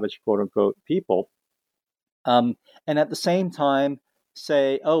savage, quote unquote, people, and at the same time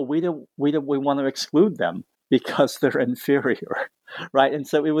say, oh, we want to exclude them because they're inferior, right? And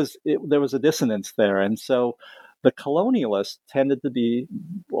so there was a dissonance there, and so the colonialists tended to be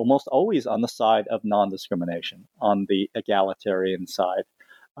almost always on the side of non-discrimination, on the egalitarian side.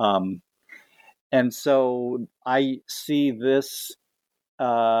 And so I see this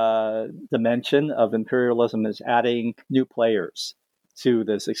dimension of imperialism as adding new players to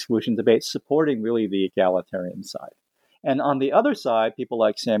this exclusion debate, supporting really the egalitarian side. And on the other side, people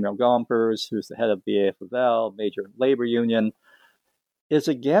like Samuel Gompers, who's the head of the AFL, major labor union, is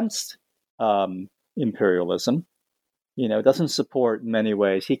against imperialism. Doesn't support in many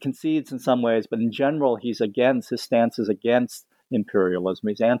ways. He concedes in some ways, but in general, his stance is against imperialism.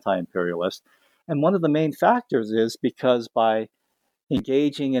 He's anti-imperialist. And one of the main factors is because by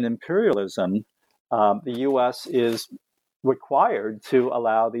engaging in imperialism, the U.S. is required to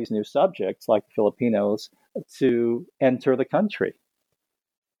allow these new subjects, like the Filipinos, to enter the country.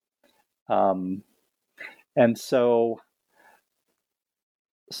 And so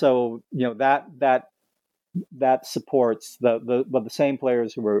that supports the same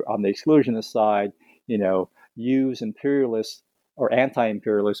players who were on the exclusionist side, use imperialist or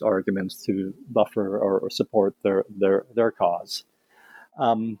anti-imperialist arguments to buffer or support their cause.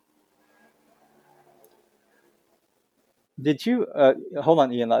 Did you hold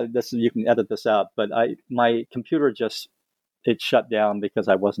on, Ian? You can edit this out, but my computer it shut down because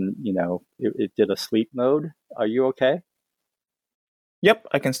I wasn't, it did a sleep mode. Are you okay? Yep,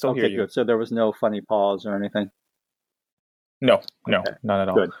 I can still hear you. Good. So there was no funny pause or anything? No, okay. Not at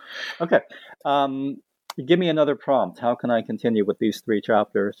all. Good. Okay. Give me another prompt. How can I continue with these 3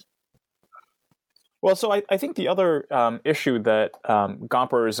 chapters? Well, so I think the other issue that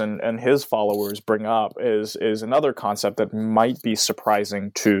Gompers and his followers bring up is another concept that might be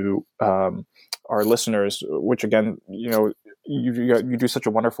surprising to our listeners, which again, you do such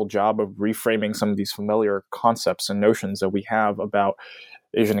a wonderful job of reframing some of these familiar concepts and notions that we have about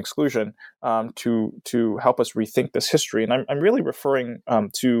Asian exclusion to help us rethink this history. And I'm really referring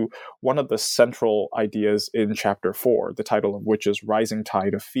to one of the central ideas in Chapter 4, the title of which is Rising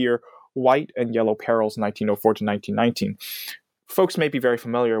Tide of Fear, White and Yellow Perils, 1904 to 1919. Folks may be very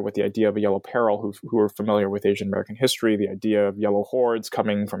familiar with the idea of a yellow peril who are familiar with Asian American history, the idea of yellow hordes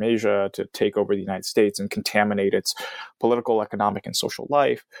coming from Asia to take over the United States and contaminate its political, economic, and social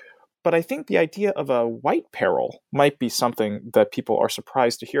life. But I think the idea of a white peril might be something that people are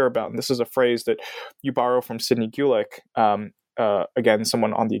surprised to hear about. And this is a phrase that you borrow from Sidney Gulick, again,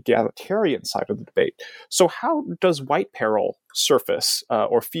 someone on the egalitarian side of the debate. So how does white peril surface,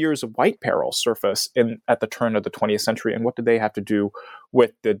 or fears of white peril surface at the turn of the 20th century? And what do they have to do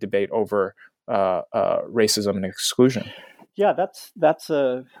with the debate over racism and exclusion? Yeah, that's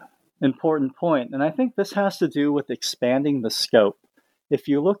an important point. And I think this has to do with expanding the scope. If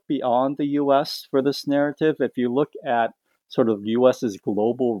you look beyond the U.S. for this narrative, if you look at sort of U.S.'s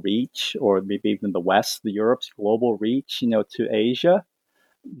global reach, or maybe even the West, Europe's global reach, to Asia,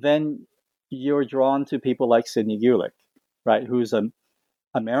 then you're drawn to people like Sidney Gulick, right? Who's an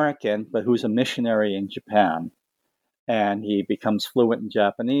American, but who's a missionary in Japan. And he becomes fluent in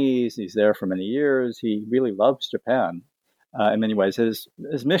Japanese. He's there for many years. He really loves Japan. In many ways, his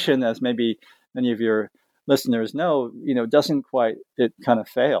mission, as maybe many of your listeners know, it kind of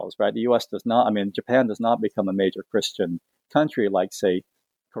fails, right? The U.S. does not, Japan does not become a major Christian country like, say,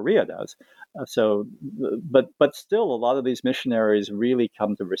 Korea does. But still, a lot of these missionaries really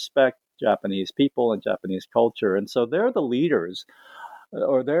come to respect Japanese people and Japanese culture. And so they're the leaders,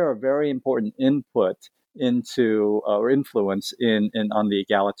 or they're a very important input into or influence on the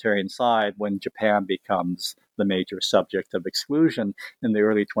egalitarian side when Japan becomes the major subject of exclusion in the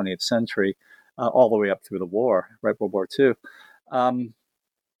early 20th century. All the way up through the war, right, World War II.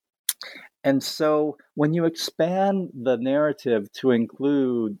 And so when you expand the narrative to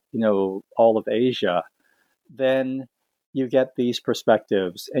include, all of Asia, then you get these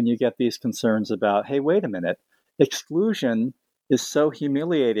perspectives and you get these concerns about, hey, wait a minute, exclusion is so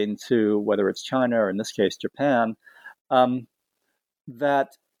humiliating to whether it's China or in this case, Japan, that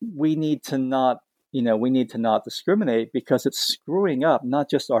we need to not discriminate because it's screwing up not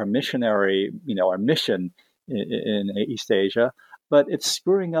just our missionary, our mission in East Asia, but it's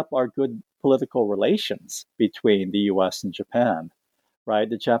screwing up our good political relations between the U.S. and Japan, right?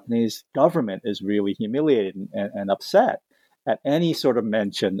 The Japanese government is really humiliated and upset at any sort of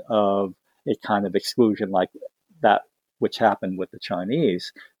mention of a kind of exclusion like that which happened with the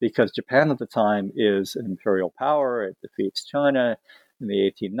Chinese, because Japan at the time is an imperial power. It defeats China in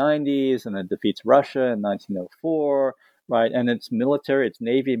the 1890s, and then defeats Russia in 1904, right? And its military, its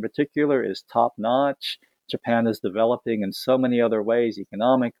navy in particular, is top-notch. Japan is developing in so many other ways,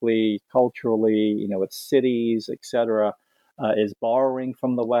 economically, culturally, its cities, etc., is borrowing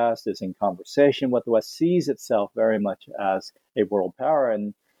from the West, is in conversation with the West, sees itself very much as a world power.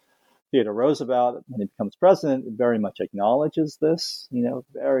 And Theodore Roosevelt, when he becomes president, very much acknowledges this,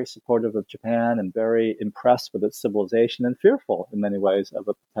 very supportive of Japan and very impressed with its civilization and fearful in many ways of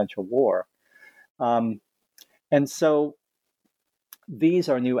a potential war. And so these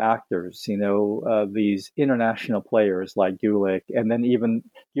are new actors, these international players like Gulick, and then even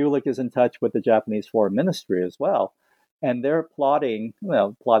Gulick is in touch with the Japanese Foreign Ministry as well. And they're plotting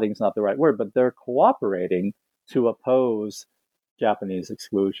is not the right word, but they're cooperating to oppose Japanese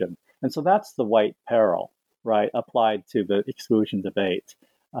exclusion. And so that's the white peril, right, applied to the exclusion debate,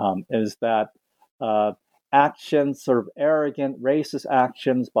 is that actions, sort of arrogant, racist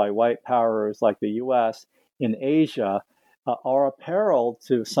actions by white powers like the U.S. in Asia are a peril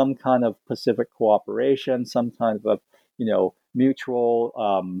to some kind of Pacific cooperation, some kind of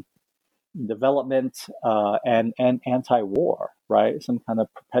mutual development and anti-war, right? Some kind of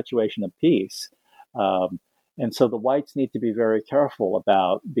perpetuation of peace. And so the whites need to be very careful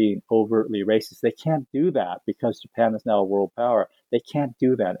about being overtly racist. They can't do that because Japan is now a world power. They can't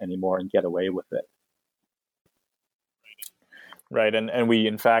do that anymore and get away with it. Right, and we,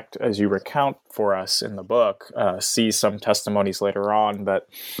 in fact, as you recount for us in the book, see some testimonies later on that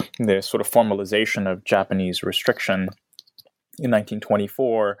the sort of formalization of Japanese restriction in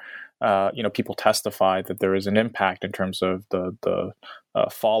 1924, people testify that there is an impact in terms of the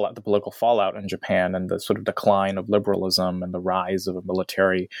fallout, the political fallout in Japan, and the sort of decline of liberalism and the rise of a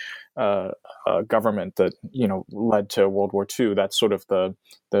military government that led to World War II. That's sort of the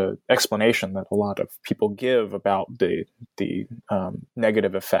explanation that a lot of people give about the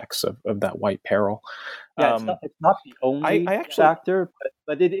negative effects of that white peril. Yeah, it's not the only factor,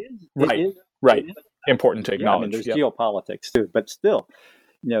 but it is. Right. Important to acknowledge. There's geopolitics too, but still,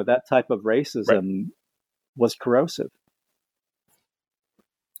 that type of racism was corrosive.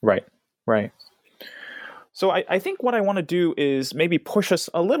 Right. So I think what I want to do is maybe push us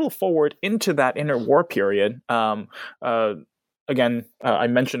a little forward into that interwar period. Again, I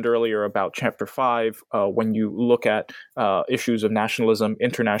mentioned earlier about Chapter 5, when you look at issues of nationalism,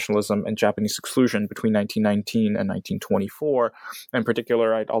 internationalism, and Japanese exclusion between 1919 and 1924. In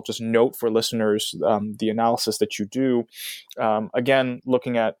particular, I'll just note for listeners the analysis that you do, again,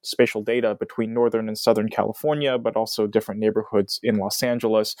 looking at spatial data between Northern and Southern California, but also different neighborhoods in Los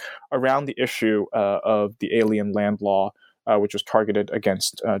Angeles around the issue of the Alien Land Law, which was targeted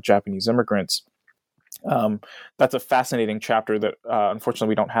against Japanese immigrants. That's a fascinating chapter that unfortunately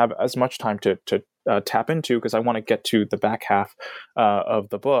we don't have as much time to tap into, because I want to get to the back half of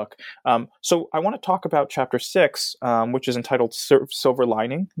the book. So I want to talk about Chapter 6, which is entitled Silver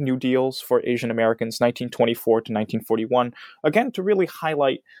Lining, New Deals for Asian Americans, 1924 to 1941, again, to really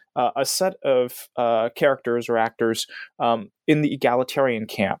highlight a set of characters or actors in the egalitarian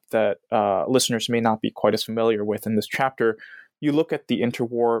camp that listeners may not be quite as familiar with in this chapter. You look at the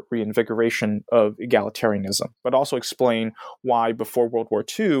interwar reinvigoration of egalitarianism, but also explain why before World War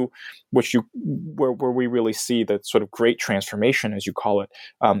II, where we really see that sort of great transformation, as you call it,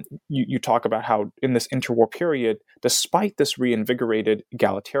 you talk about how in this interwar period, despite this reinvigorated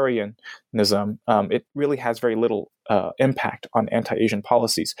egalitarianism, it really has very little impact on anti-Asian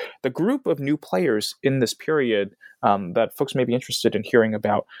policies. The group of new players in this period that folks may be interested in hearing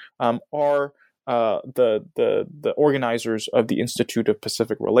about are the organizers of the Institute of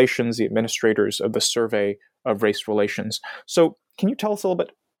Pacific Relations, the administrators of the Survey of Race Relations. So can you tell us a little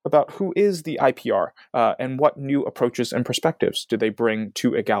bit about who is the IPR and what new approaches and perspectives do they bring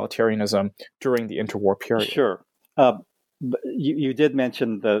to egalitarianism during the interwar period? Sure. You did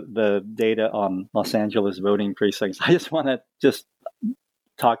mention the data on Los Angeles voting precincts. I just want to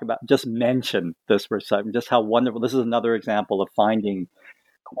mention this for a second, just how wonderful. This is another example of finding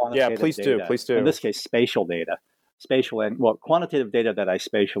quantitative data. Please do. In this case, spatial data. Quantitative data that I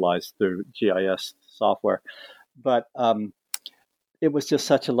spatialized through GIS software. But it was just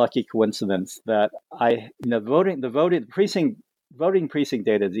such a lucky coincidence that voting precinct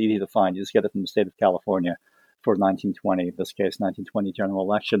data is easy to find. You just get it from the state of California for 1920, in this case, 1920 general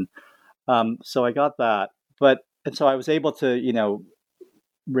election. So I got that. And so I was able to,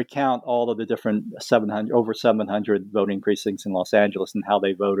 recount all of the different over 700 voting precincts in Los Angeles and how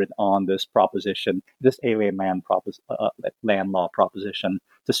they voted on this proposition, this alien land law proposition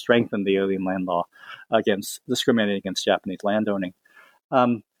to strengthen the alien land law against discriminating against Japanese landowning.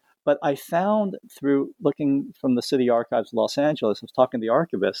 But I found through looking from the city archives of Los Angeles, I was talking to the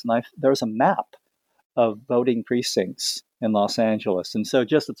archivist, and there was a map of voting precincts in Los Angeles. And so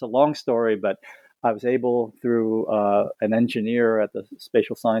it's a long story, but I was able, through an engineer at the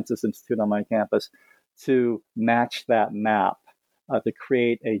Spatial Sciences Institute on my campus, to match that map, to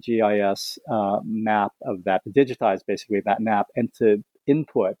create a GIS map of that, to digitize basically that map, and to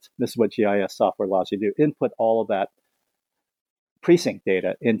input, this is what GIS software allows you to do, input all of that precinct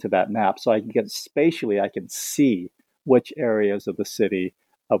data into that map. So I can get spatially, I can see which areas of the city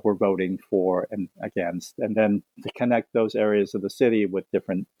were voting for and against, and then to connect those areas of the city with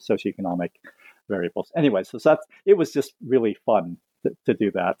different socioeconomic variables. Anyway, so it was just really fun to do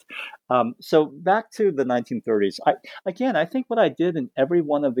that. So back to the 1930s. I think what I did in every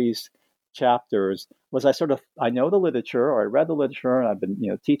one of these chapters was I know the literature, or I read the literature, and I've been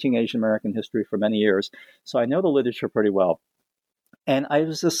teaching Asian American history for many years, so I know the literature pretty well. And I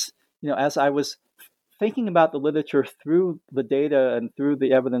was just, as I was thinking about the literature through the data and through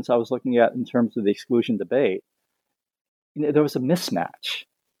the evidence I was looking at in terms of the exclusion debate, there was a mismatch.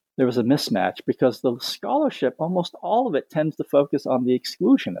 There was a mismatch because the scholarship, almost all of it, tends to focus on the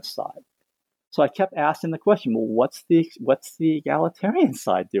exclusionist side. So I kept asking the question, well, what's the egalitarian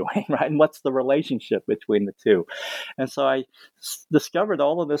side doing, right? And what's the relationship between the two? And so I discovered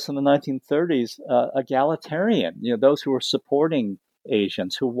all of this in the 1930s, egalitarian, those who were supporting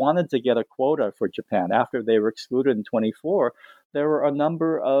Asians, who wanted to get a quota for Japan after they were excluded in 24. There were a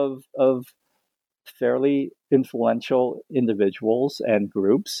number of fairly influential individuals and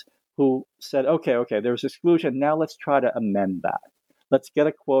groups who said, okay, there's exclusion. Now let's try to amend that. Let's get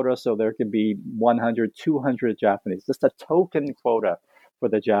a quota so there can be 100, 200 Japanese, just a token quota for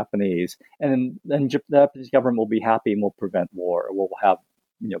the Japanese. And then the Japanese government will be happy and will prevent war. We'll have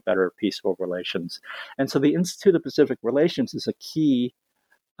better peaceful relations. And so the Institute of Pacific Relations is a key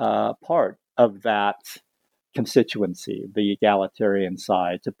part of that constituency, the egalitarian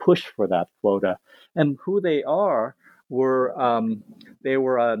side, to push for that quota. And who they were they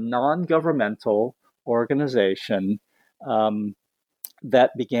were a non-governmental organization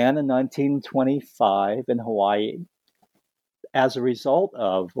that began in 1925 in Hawaii as a result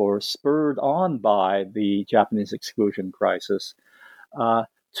of or spurred on by the Japanese exclusion crisis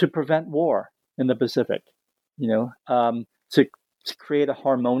to prevent war in the Pacific, to create a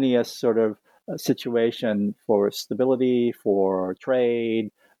harmonious sort of situation for stability, for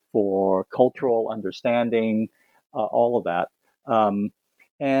trade, for cultural understanding, all of that.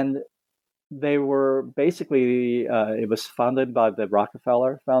 And they were basically, it was funded by the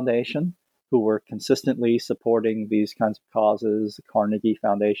Rockefeller Foundation, who were consistently supporting these kinds of causes. The Carnegie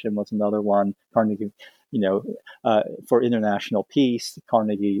Foundation was another one. Carnegie, for international peace, the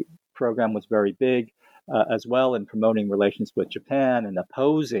Carnegie program was very big as well in promoting relations with Japan and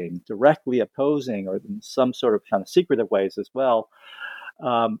directly opposing, or in some sort of kind of secretive ways as well,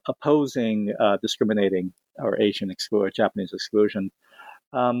 opposing discriminating or Japanese exclusion.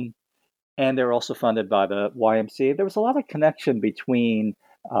 And they're also funded by the YMCA. There was a lot of connection between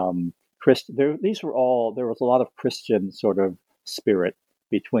there was a lot of Christian sort of spirit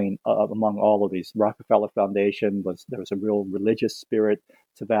between among all of these. Rockefeller Foundation there was a real religious spirit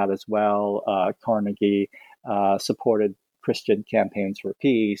to that as well. Carnegie supported Christian campaigns for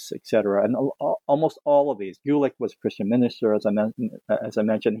peace, etc. And almost all of these. Gulick was a Christian minister, as I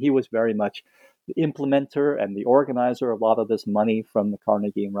mentioned. He was very much the implementer and the organizer of a lot of this money from the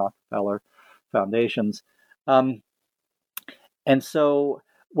Carnegie and Rockefeller foundations. And so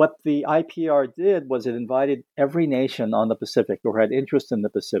what the IPR did was it invited every nation on the Pacific or had interest in the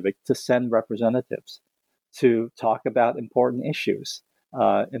Pacific to send representatives to talk about important issues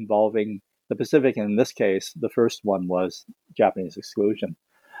involving the Pacific. And in this case, the first one was Japanese exclusion.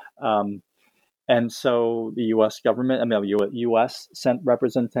 And so the U.S. government, U.S. sent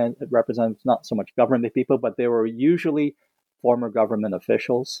representatives, not so much government people, but they were usually former government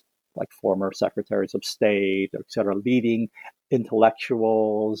officials, like former secretaries of state, et cetera, leading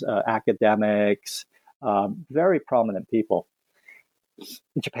intellectuals, academics, very prominent people.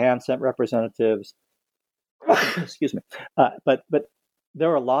 Japan sent representatives. Excuse me. But there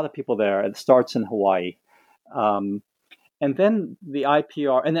are a lot of people there. It starts in Hawaii. And then the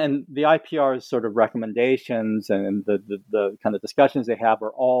IPR, and then the IPR's sort of recommendations and the kind of discussions they have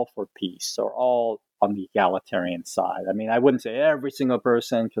are all for peace, or all on the egalitarian side. I mean, I wouldn't say every single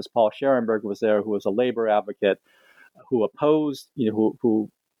person, because Paul Scherenberg was there, who was a labor advocate, who opposed, who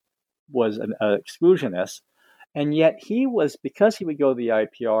was an exclusionist. And yet because he would go to the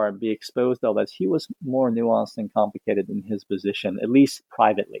IPR and be exposed to all this, he was more nuanced and complicated in his position, at least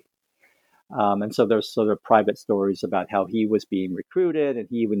privately. And so there's sort of private stories about how he was being recruited, and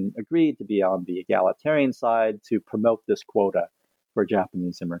he even agreed to be on the egalitarian side to promote this quota for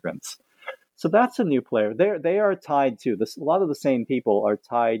Japanese immigrants. So that's a new player. They are tied to this. A lot of the same people are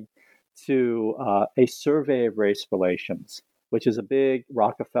tied to a survey of race relations, which is a big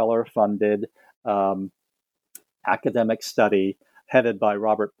Rockefeller-funded academic study headed by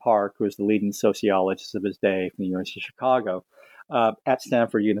Robert Park, who was the leading sociologist of his day from the University of Chicago, at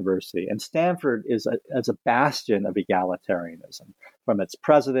Stanford University. And Stanford is a bastion of egalitarianism. From its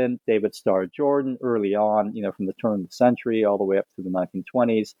president, David Starr Jordan, early on, from the turn of the century all the way up to the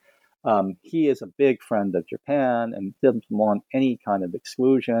 1920s. He is a big friend of Japan and doesn't want any kind of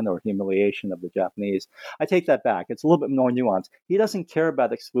exclusion or humiliation of the Japanese. I take that back. It's a little bit more nuanced. He doesn't care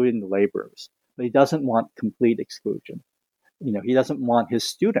about excluding the laborers, but he doesn't want complete exclusion. He doesn't want his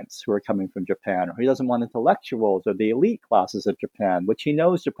students who are coming from Japan, or he doesn't want intellectuals or the elite classes of Japan, which he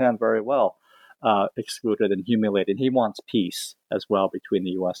knows Japan very well, excluded and humiliated. He wants peace as well between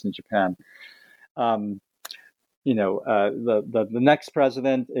the U.S. and Japan. The next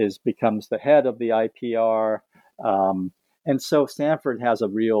president becomes the head of the IPR, and so Stanford has a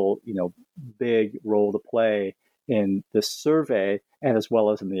real big role to play in this survey and as well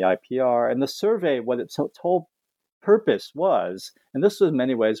as in the IPR. And the survey, what its whole purpose was, and this in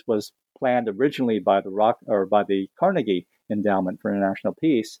many ways was planned originally by the Carnegie Endowment for International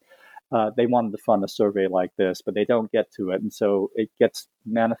Peace. They wanted to fund a survey like this, but they don't get to it, and so it gets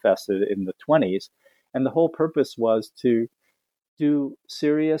manifested in the 1920s. And the whole purpose was to do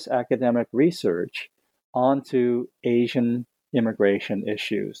serious academic research onto Asian immigration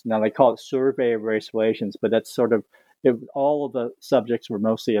issues. Now, they call it Survey of Race Relations, but that's all of the subjects were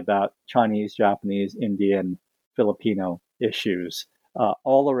mostly about Chinese, Japanese, Indian, Filipino issues,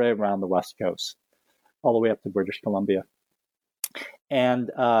 all the way around the West Coast, all the way up to British Columbia. And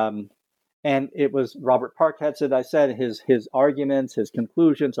it was Robert Parkhead, as I said, his arguments, his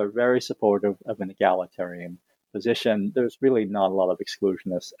conclusions are very supportive of an egalitarian position. There's really not a lot of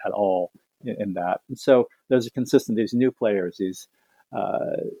exclusionists at all in that. And so there's these new players, these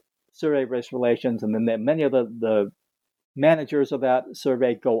survey of race relations, and then many of the managers of that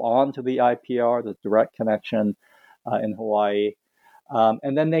survey go on to the IPR, the direct connection in Hawaii.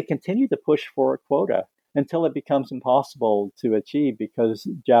 And then they continue to push for a quota until it becomes impossible to achieve because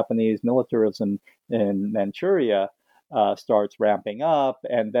Japanese militarism in Manchuria starts ramping up,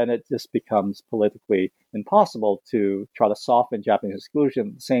 and then it just becomes politically impossible to try to soften Japanese exclusion.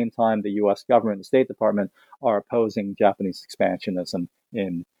 At the same time, the U.S. government and the State Department are opposing Japanese expansionism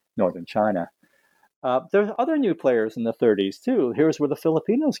in northern China. There's other new players in the 1930s, too. Here's where the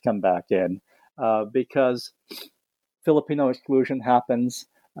Filipinos come back in because Filipino exclusion happens.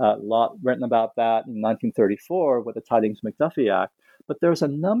 A lot written about that in 1934 with the Tydings-McDuffie Act. But there's a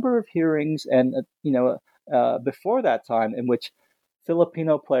number of hearings and, before that time in which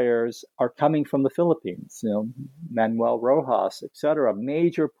Filipino players are coming from the Philippines, Manuel Rojas, et cetera,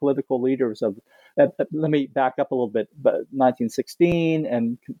 major political leaders of, let me back up a little bit, but 1916,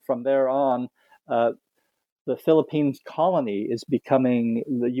 and from there on, the Philippines colony is becoming,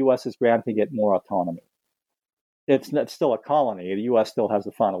 the U.S. is granting it more autonomy. It's still a colony. The U.S. still has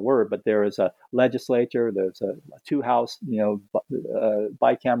the final word, but there is a legislature. There's a two-house,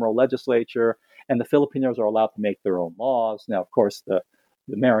 bicameral legislature, and the Filipinos are allowed to make their own laws. Now, of course, the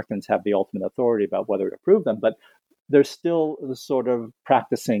Americans have the ultimate authority about whether to approve them, but there's still the sort of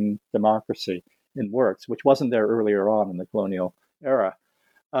practicing democracy in works, which wasn't there earlier on in the colonial era.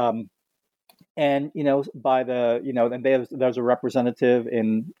 And there's a representative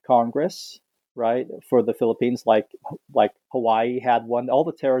in Congress, right, for the Philippines, like Hawaii had one, all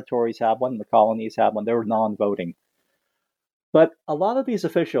the territories had one, the colonies had one. They were non-voting. But a lot of these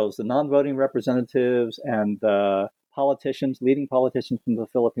officials, the non-voting representatives and the leading politicians from the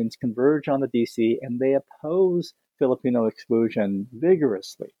Philippines, converge on the DC, and they oppose Filipino exclusion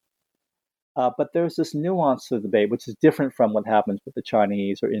vigorously. But there's this nuance to the debate, which is different from what happens with the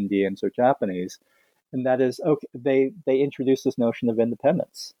Chinese or Indians or Japanese, and that is, they introduce this notion of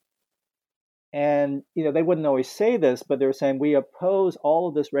independence. And, they wouldn't always say this, but they were saying, we oppose all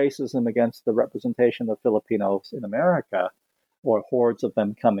of this racism against the representation of Filipinos in America, or hordes of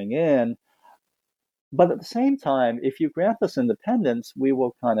them coming in. But at the same time, if you grant us independence, we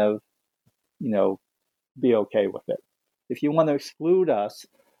will kind of, be okay with it. If you want to exclude us,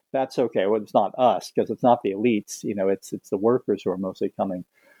 that's okay. Well, it's not us, because it's not the elites, it's the workers who are mostly coming.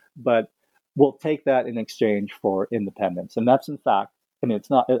 But we'll take that in exchange for independence. And that's in fact, it's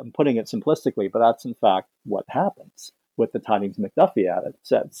not, I'm putting it simplistically, but that's in fact what happens with the Tydings-McDuffie Act.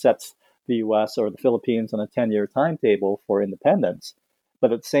 It sets the U.S. or the Philippines on a 10-year timetable for independence.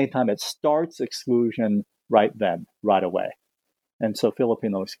 But at the same time, it starts exclusion right away. And so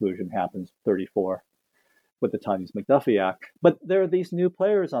Filipino exclusion happens in 1934 with the Tydings-McDuffie Act. But there are these new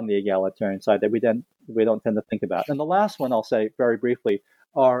players on the egalitarian side that we don't tend to think about. And the last one I'll say very briefly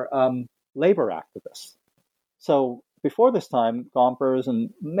are labor activists. So before this time, Gompers and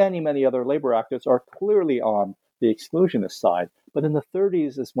many, many other labor activists are clearly on the exclusionist side. But in the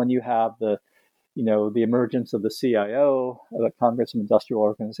 1930s is when you have the emergence of the CIO, the Congress of Industrial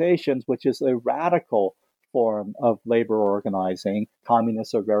Organizations, which is a radical form of labor organizing.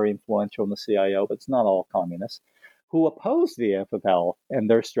 Communists are very influential in the CIO, but it's not all communists, who oppose the AFL and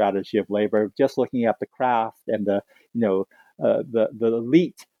their strategy of labor, just looking at the craft and the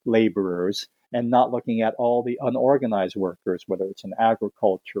elite laborers, and not looking at all the unorganized workers, whether it's in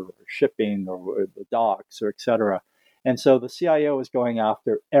agriculture or shipping or the docks or et cetera. And so the CIO is going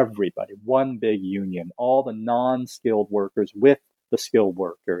after everybody, one big union, all the non-skilled workers with the skilled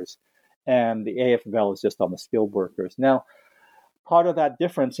workers. And the AFL is just on the skilled workers. Now, part of that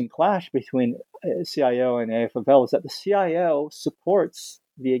difference and clash between CIO and AFFL is that the CIO supports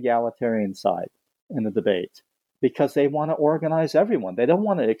the egalitarian side in the debate because they want to organize everyone. They don't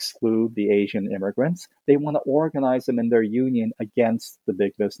want to exclude the Asian immigrants. They want to organize them in their union against the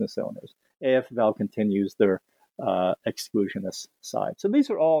big business owners. AFFL continues their exclusionist side. So these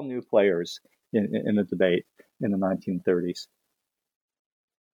are all new players in the debate in the 1930s.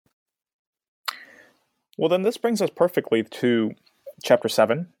 Well, then this brings us perfectly to Chapter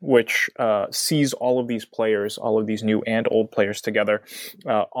 7, which sees all of these players, all of these new and old players together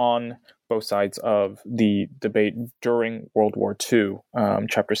on both sides of the debate during World War II.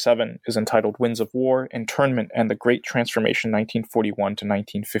 Chapter 7 is entitled Winds of War, Internment, and the Great Transformation, 1941 to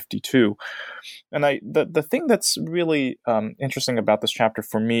 1952. And the thing that's really interesting about this chapter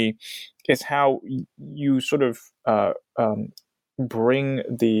for me is how you sort of bring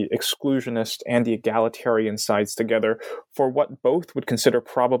the exclusionist and the egalitarian sides together for what both would consider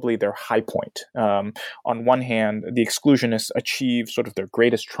probably their high point. On one hand, the exclusionists achieve sort of their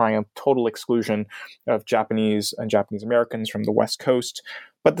greatest triumph, total exclusion of Japanese and Japanese Americans from the West Coast,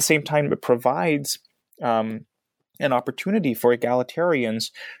 but at the same time, it provides an opportunity for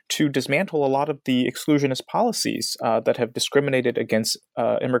egalitarians to dismantle a lot of the exclusionist policies that have discriminated against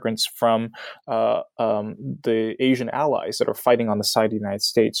immigrants from the Asian allies that are fighting on the side of the United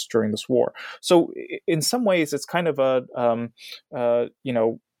States during this war. So in some ways, it's kind of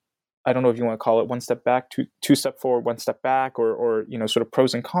I don't know if you want to call it one step back, two step forward, one step back, or sort of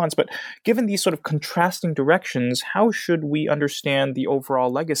pros and cons. But given these sort of contrasting directions, how should we understand the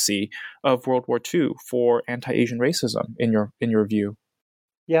overall legacy of World War II for anti-Asian racism in your view?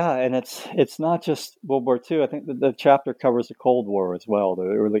 Yeah, and it's not just World War II. I think the chapter covers the Cold War as well, the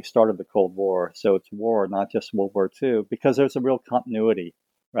early start of the Cold War. So it's war, not just World War II, because there's a real continuity,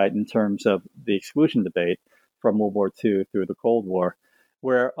 right, in terms of the exclusion debate from World War II through the Cold War,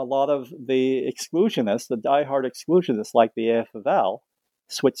 where a lot of the exclusionists, the diehard exclusionists like the AFFL,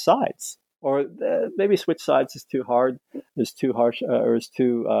 switch sides. Or maybe switch sides is too hard, is too harsh, or is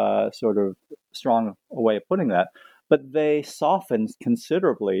too sort of strong a way of putting that. But they softened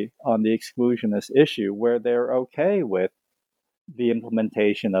considerably on the exclusionist issue, where they're okay with the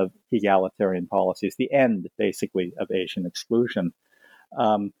implementation of egalitarian policies, the end, basically, of Asian exclusion.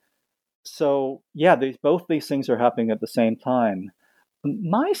 So, yeah, both these things are happening at the same time.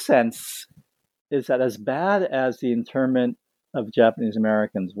 My sense is that as bad as the internment of Japanese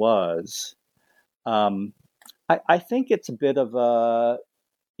Americans was, I think it's a bit of a,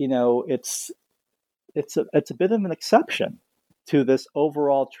 it's a bit of an exception to this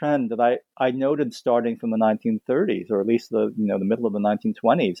overall trend that I noted starting from the 1930s, or at least the middle of the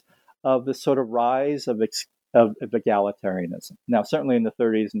 1920s, of this sort of rise of egalitarianism. Now, certainly in the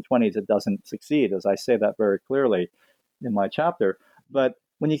 30s and 20s, it doesn't succeed, as I say that very clearly in my chapter. But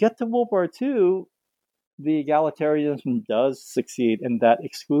when you get to World War II, the egalitarianism does succeed, and that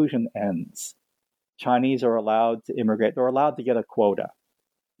exclusion ends. Chinese are allowed to immigrate. They're allowed to get a quota.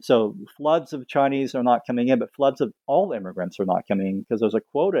 So floods of Chinese are not coming in, but floods of all immigrants are not coming in because there's a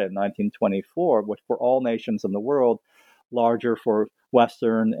quota in 1924, which for all nations in the world, larger for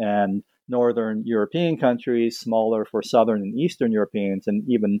Western and Northern European countries, smaller for Southern and Eastern Europeans, and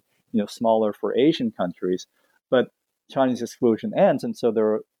even smaller for Asian countries. But Chinese exclusion ends, and so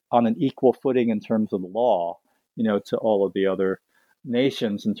they're on an equal footing in terms of the law, to all of the other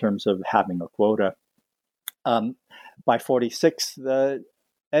nations in terms of having a quota. By 46, in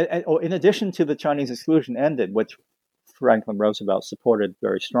addition to the Chinese exclusion ended, which Franklin Roosevelt supported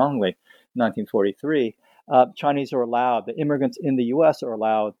very strongly in 1943, Chinese are allowed, the immigrants in the U.S. are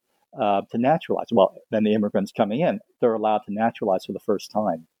allowed to naturalize. Well, then the immigrants coming in, they're allowed to naturalize for the first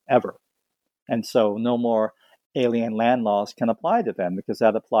time ever. And so no more alien land laws can apply to them because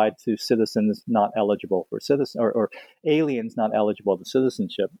that applied to citizens not eligible for citizen or aliens not eligible to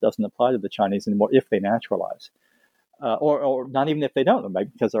citizenship. It doesn't apply to the Chinese anymore if they naturalize. Or not even if they don't, right?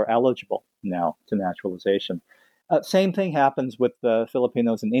 Because they're eligible now to naturalization. Same thing happens with the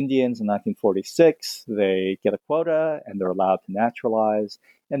Filipinos and Indians in 1946. They get a quota and they're allowed to naturalize.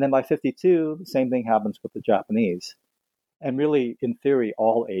 And then by 52, the same thing happens with the Japanese. And really, in theory,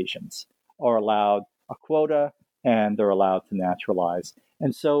 all Asians are allowed a quota and they're allowed to naturalize.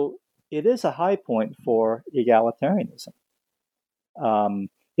 And so it is a high point for egalitarianism.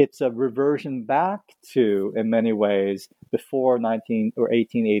 It's a reversion back to, in many ways, before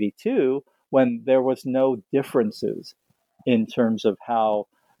 1882, when there was no differences in terms of how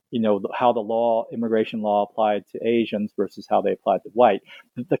the immigration law applied to Asians versus how they applied to white.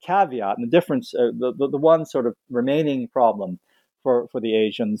 The caveat and the difference, the one sort of remaining problem for the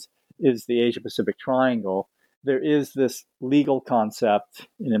Asians is the Asia-Pacific Triangle, there is this legal concept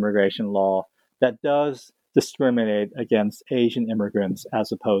in immigration law that does discriminate against Asian immigrants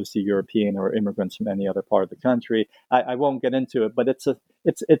as opposed to European or immigrants from any other part of the country. I won't get into it, but it's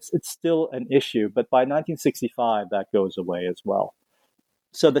still an issue. But by 1965, that goes away as well.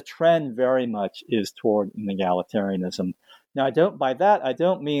 So the trend very much is toward an egalitarianism. Now, by that I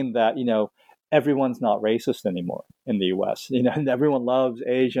don't mean that everyone's not racist anymore in the U.S. And everyone loves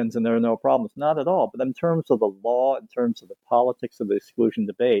Asians and there are no problems. Not at all. But in terms of the law, in terms of the politics of the exclusion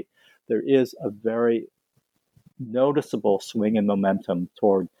debate, there is a very noticeable swing in momentum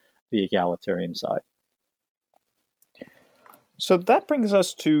toward the egalitarian side. So that brings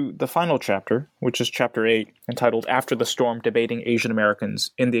us to the final chapter, which is chapter 8, entitled After the Storm, Debating Asian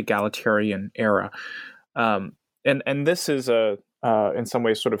Americans in the Egalitarian Era. And this is in some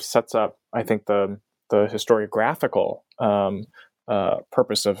ways sort of sets up, I think, the historiographical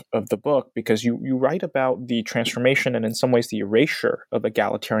purpose of the book, because you write about the transformation and in some ways the erasure of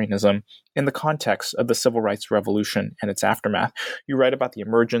egalitarianism in the context of the Civil Rights Revolution and its aftermath. You write about the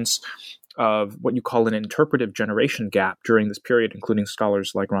emergence of what you call an interpretive generation gap during this period, including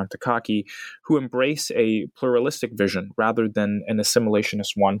scholars like Ron Takaki, who embrace a pluralistic vision rather than an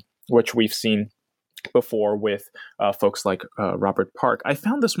assimilationist one, which we've seen before with folks like Robert Park. I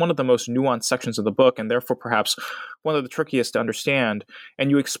found this one of the most nuanced sections of the book, and therefore perhaps one of the trickiest to understand. And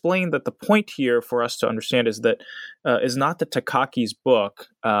you explain that the point here for us to understand is not that Takaki's book,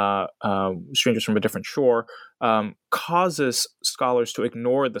 Strangers from a Different Shore, causes scholars to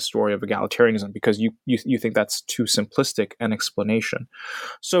ignore the story of egalitarianism because you think that's too simplistic an explanation.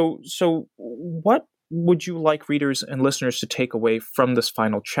 So what would you like readers and listeners to take away from this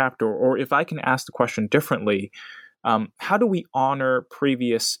final chapter? Or if I can ask the question differently, how do we honor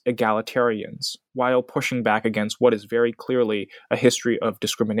previous egalitarians while pushing back against what is very clearly a history of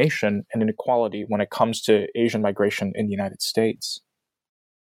discrimination and inequality when it comes to Asian migration in the United States?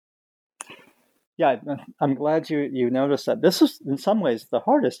 Yeah, I'm glad you noticed that. This is in some ways the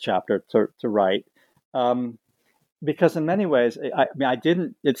hardest chapter to write, because in many ways,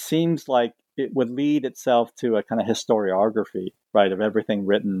 it seems like it would lead itself to a kind of historiography, right, of everything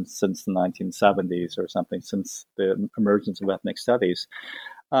written since the 1970s or something, since the emergence of ethnic studies.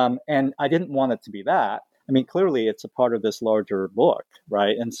 And I didn't want it to be that. I mean, clearly it's a part of this larger book,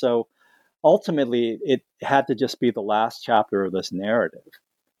 right? And so ultimately it had to just be the last chapter of this narrative.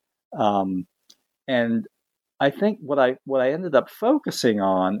 And I think what I ended up focusing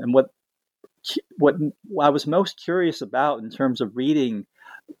on and what I was most curious about in terms of reading,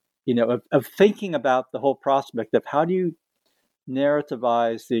 of thinking about the whole prospect of how do you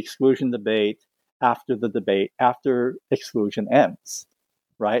narrativize the exclusion debate after exclusion ends,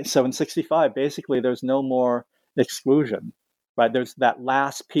 right? So in 65, basically there's no more exclusion, right? There's that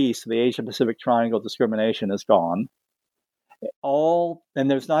last piece, the Asia-Pacific Triangle discrimination is gone. And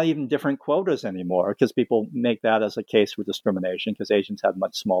there's not even different quotas anymore because people make that as a case for discrimination because Asians have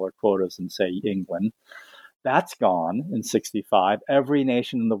much smaller quotas than, say, England. That's gone in 65. Every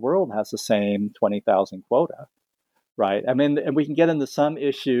nation in the world has the same 20,000 quota, right? I mean, and we can get into some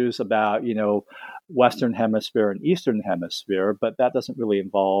issues about, Western Hemisphere and Eastern Hemisphere, but that doesn't really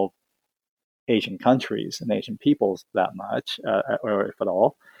involve Asian countries and Asian peoples that much, or if at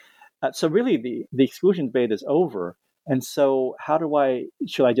all. So really, the exclusion debate is over. And so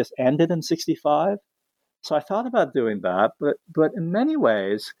should I just end it in 65? So I thought about doing that, but in many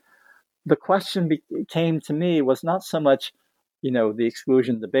ways, the question came to me was not so much, the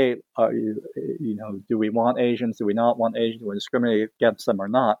exclusion debate, do we want Asians, do we not want Asians, do we discriminate against them or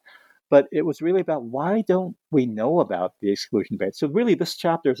not? But it was really about why don't we know about the exclusion debate? So really this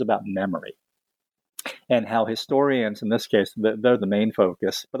chapter is about memory and how historians, in this case, they're the main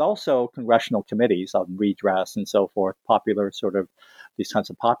focus, but also congressional committees on redress and so forth, these kinds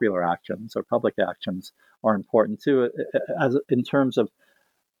of popular actions or public actions are important too, in terms of,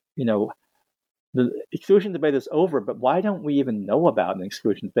 the exclusion debate is over, but why don't we even know about an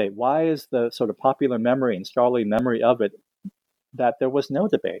exclusion debate? Why is the sort of popular memory and scholarly memory of it that there was no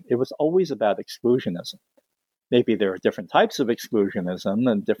debate? It was always about exclusionism. Maybe there are different types of exclusionism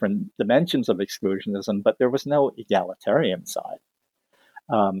and different dimensions of exclusionism, but there was no egalitarian side.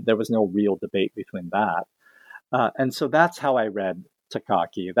 There was no real debate between that. And so that's how I read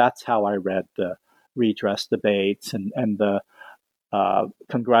Takaki. That's how I read the redress debates and the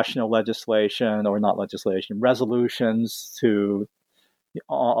congressional legislation, or not legislation, resolutions to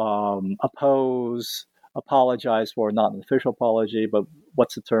apologize for, not an official apology, but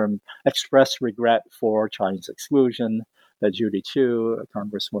what's the term? Express regret for Chinese exclusion that Judy Chu,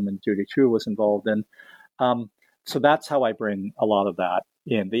 Congresswoman Judy Chu, was involved in. So that's how I bring a lot of that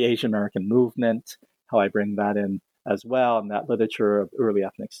in. The Asian American movement, how I bring that in as well, in that literature of early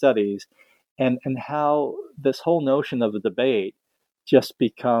ethnic studies, and how this whole notion of the debate just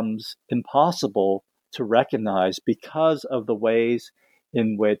becomes impossible to recognize because of the ways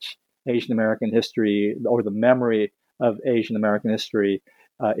in which Asian American history, or the memory of Asian American history,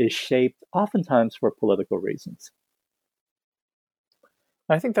 is shaped oftentimes for political reasons.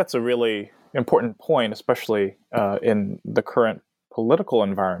 I think that's a really important point, especially in the current political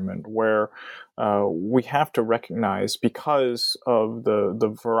environment, where we have to recognize, because of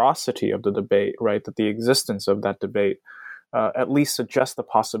the veracity of the debate, right, that the existence of that debate at least suggests the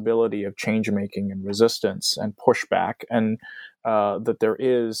possibility of change making and resistance and pushback, and that there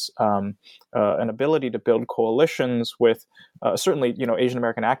is an ability to build coalitions with certainly, Asian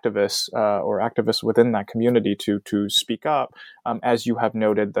American activists or activists within that community to speak up, as you have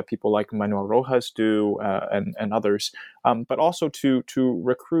noted that people like Manuel Rojas do, and others, but also to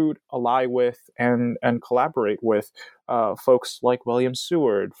recruit, ally with, and collaborate with folks like William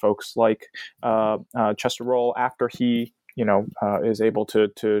Seward, folks like Chester Roll, after he is able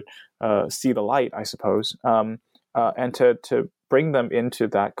to see the light, I suppose, and to bring them into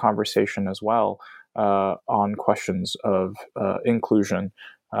that conversation as well on questions of inclusion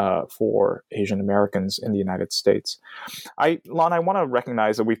for Asian Americans in the United States. Lon, I want to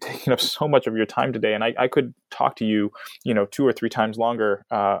recognize that we've taken up so much of your time today, and I could talk to you, 2 or 3 times longer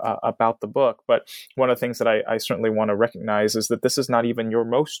about the book. But one of the things that I certainly want to recognize is that this is not even your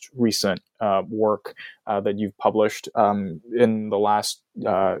most recent work that you've published in the last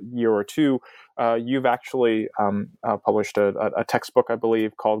year or two. You've actually published a textbook, I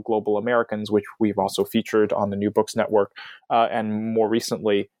believe, called Global Americans, which we've also featured on the New Books Network, and more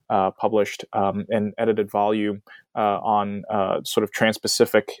recently published an edited volume on sort of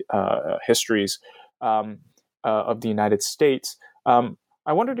trans-Pacific histories of the United States.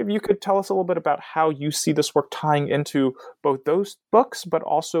 I wondered if you could tell us a little bit about how you see this work tying into both those books, but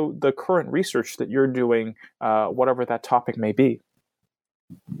also the current research that you're doing, whatever that topic may be.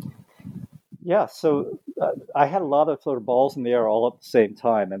 Yeah, so I had a lot of sort of balls in the air all at the same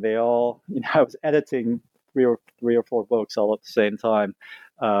time, and they all, I was editing three or four books all at the same time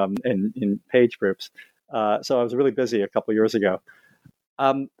in page groups. So I was really busy a couple of years ago.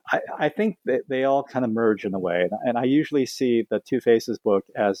 I think that they all kind of merge in a way, and I usually see the Two Faces book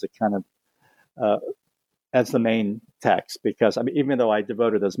as a kind of as the main text, because even though I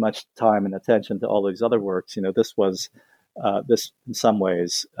devoted as much time and attention to all these other works, this was. This, in some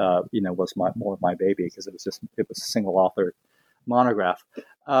ways, was more of my baby, because it was a single author monograph,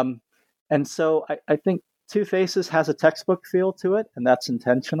 and so I think Two Faces has a textbook feel to it, and that's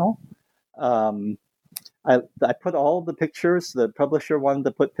intentional. I put all the pictures. The publisher wanted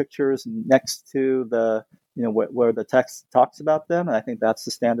to put pictures next to the where the text talks about them, and I think that's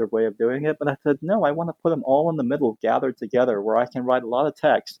the standard way of doing it. But I said, no, I want to put them all in the middle, gathered together, where I can write a lot of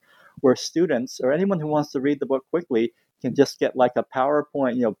text, where students or anyone who wants to read the book quickly can just get like a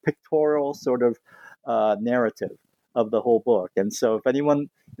PowerPoint, pictorial sort of narrative of the whole book. And so if anyone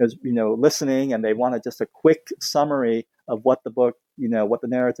is, listening and they want just a quick summary of what the book, what the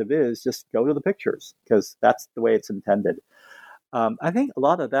narrative is, just go to the pictures, because that's the way it's intended. I think a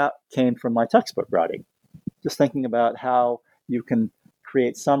lot of that came from my textbook writing, just thinking about how you can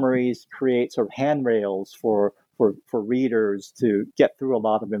create summaries, create sort of handrails for readers to get through a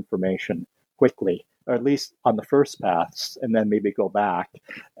lot of information quickly, or at least on the first pass, and then maybe go back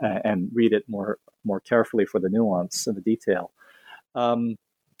and read it more carefully for the nuance and the detail.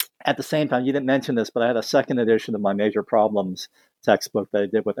 At the same time, you didn't mention this, but I had a second edition of my Major Problems textbook that I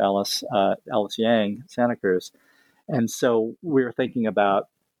did with Alice Yang, Santa Cruz. And so I was thinking about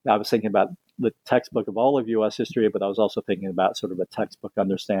the textbook of all of U.S. history, but I was also thinking about sort of a textbook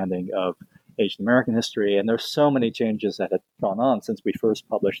understanding of Asian American history. And there's so many changes that had gone on since we first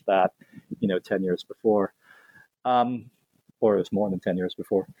published that, 10 years before, or it was more than 10 years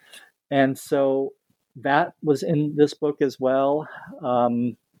before. And so that was in this book as well.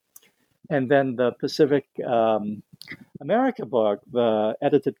 And then the Pacific America book, the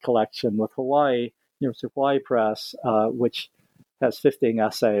edited collection with University of Hawaii Press, which has 15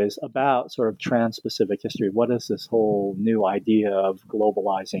 essays about sort of trans-Pacific history. What is this whole new idea of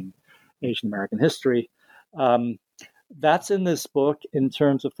globalizing Asian American history? That's in this book in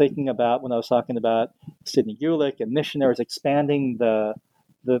terms of thinking about, when I was talking about Sidney Gulick and missionaries, expanding the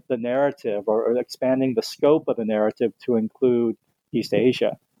narrative, or expanding the scope of the narrative to include East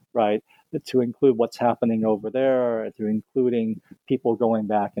Asia, right? To include what's happening over there, to including people going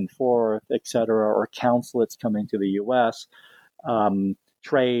back and forth, et cetera, or consulates coming to the U.S.,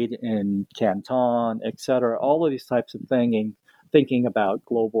 trade in Canton, et cetera, all of these types of thinking about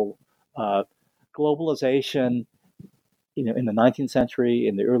global globalization, in the 19th century,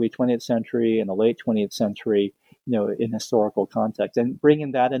 in the early 20th century, in the late 20th century, in historical context, and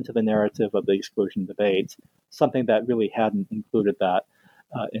bringing that into the narrative of the exclusion debate, something that really hadn't included that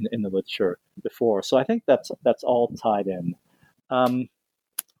in the literature before. So I think that's all tied in.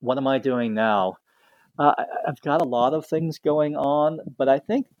 What am I doing now? I've got a lot of things going on, but I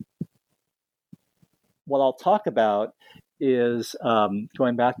think what I'll talk about is,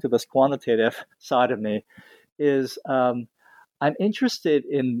 going back to this quantitative side of me, is I'm interested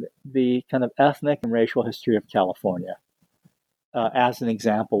in the kind of ethnic and racial history of California as an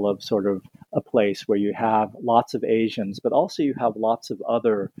example of sort of a place where you have lots of Asians, but also you have lots of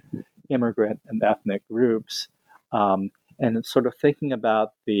other immigrant and ethnic groups, and sort of thinking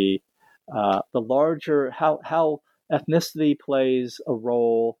about the larger how ethnicity plays a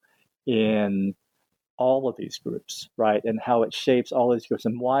role in all of these groups, right? And how it shapes all these groups.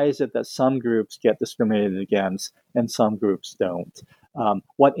 And why is it that some groups get discriminated against and some groups don't?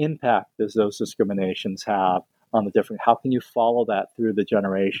 What impact does those discriminations have on the different? How can you follow that through the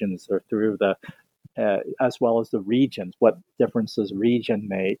generations or through the, as well as the regions? What difference does region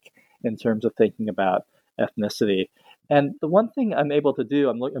make in terms of thinking about ethnicity? And the one thing I'm able to do,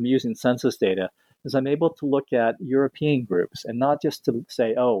 I'm using census data, is I'm able to look at European groups and not just to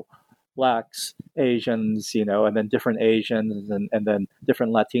say, oh, Blacks, Asians, and then different Asians and then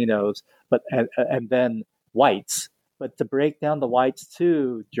different Latinos, but and then whites, but to break down the whites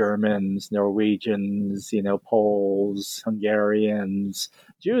to Germans, Norwegians, Poles, Hungarians.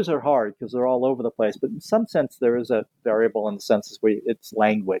 Jews are hard because they're all over the place, but in some sense there is a variable in the census where it's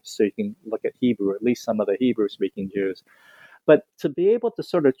language, so you can look at Hebrew, at least some of the Hebrew-speaking Jews. But to be able to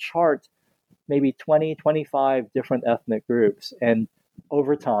sort of chart maybe 20, 25 different ethnic groups, and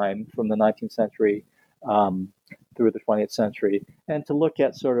over time from the 19th century through the 20th century, and to look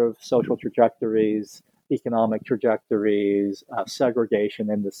at sort of social trajectories, economic trajectories, segregation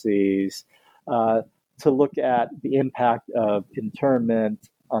indices, to look at the impact of internment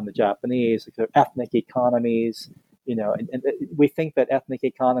on the Japanese, ethnic economies. And we think that ethnic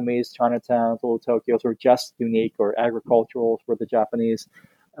economies, Chinatowns, Little Tokyos, were just unique, or agricultural for the Japanese,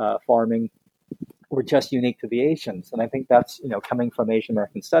 farming, were just unique to the Asians. And I think that's, coming from Asian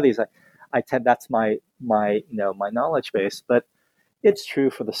American studies, I tend, that's my knowledge base. But it's true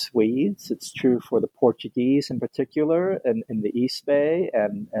for the Swedes, it's true for the Portuguese in particular, in the East Bay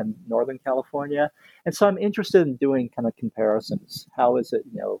and Northern California. And so I'm interested in doing kind of comparisons. How is it,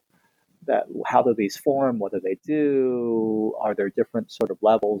 how do these form? What do they do? Are there different sort of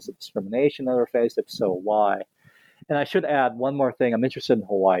levels of discrimination that are faced? If so, why? And I should add one more thing. I'm interested in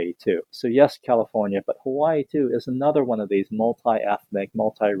Hawaii, too. So yes, California, but Hawaii, too, is another one of these multi-ethnic,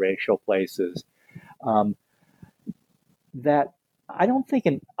 multiracial places that I don't think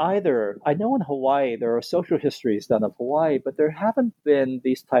in either. I know in Hawaii there are social histories done of Hawaii, but there haven't been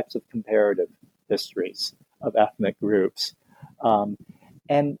these types of comparative histories of ethnic groups.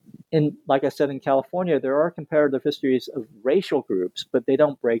 And like I said, in California, there are comparative histories of racial groups, but they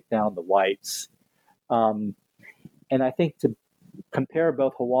don't break down the whites. And I think to compare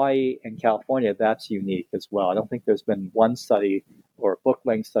both Hawaii and California, that's unique as well. I don't think there's been one study or a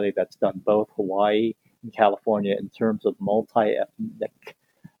book-length study that's done both Hawaii and California in terms of multi-ethnic,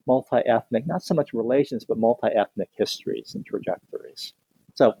 not so much relations, but multi-ethnic histories and trajectories.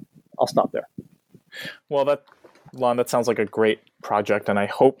 So I'll stop there. Well, Lon, that sounds like a great project, and I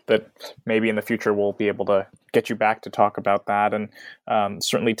hope that maybe in the future we'll be able to get you back to talk about that, and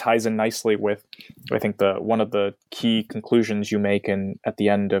certainly ties in nicely with, I think, one of the key conclusions you make at the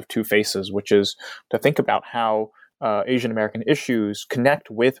end of Two Faces, which is to think about how Asian American issues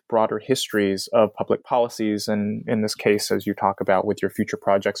connect with broader histories of public policies, and in this case, as you talk about with your future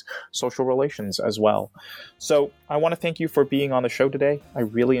projects, social relations as well. So I want to thank you for being on the show today. I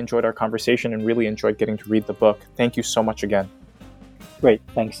really enjoyed our conversation and really enjoyed getting to read the book. Thank you so much again. Great.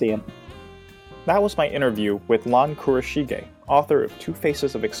 Thanks, Ian. That was my interview with Lon Kurashige, author of Two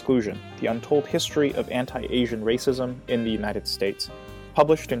Faces of Exclusion, The Untold History of Anti-Asian Racism in the United States,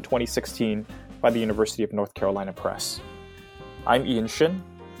 published in 2016 by the University of North Carolina Press. I'm Ian Shin,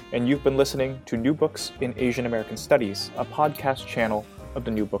 and you've been listening to New Books in Asian American Studies, a podcast channel of the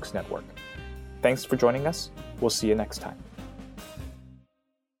New Books Network. Thanks for joining us. We'll see you next time.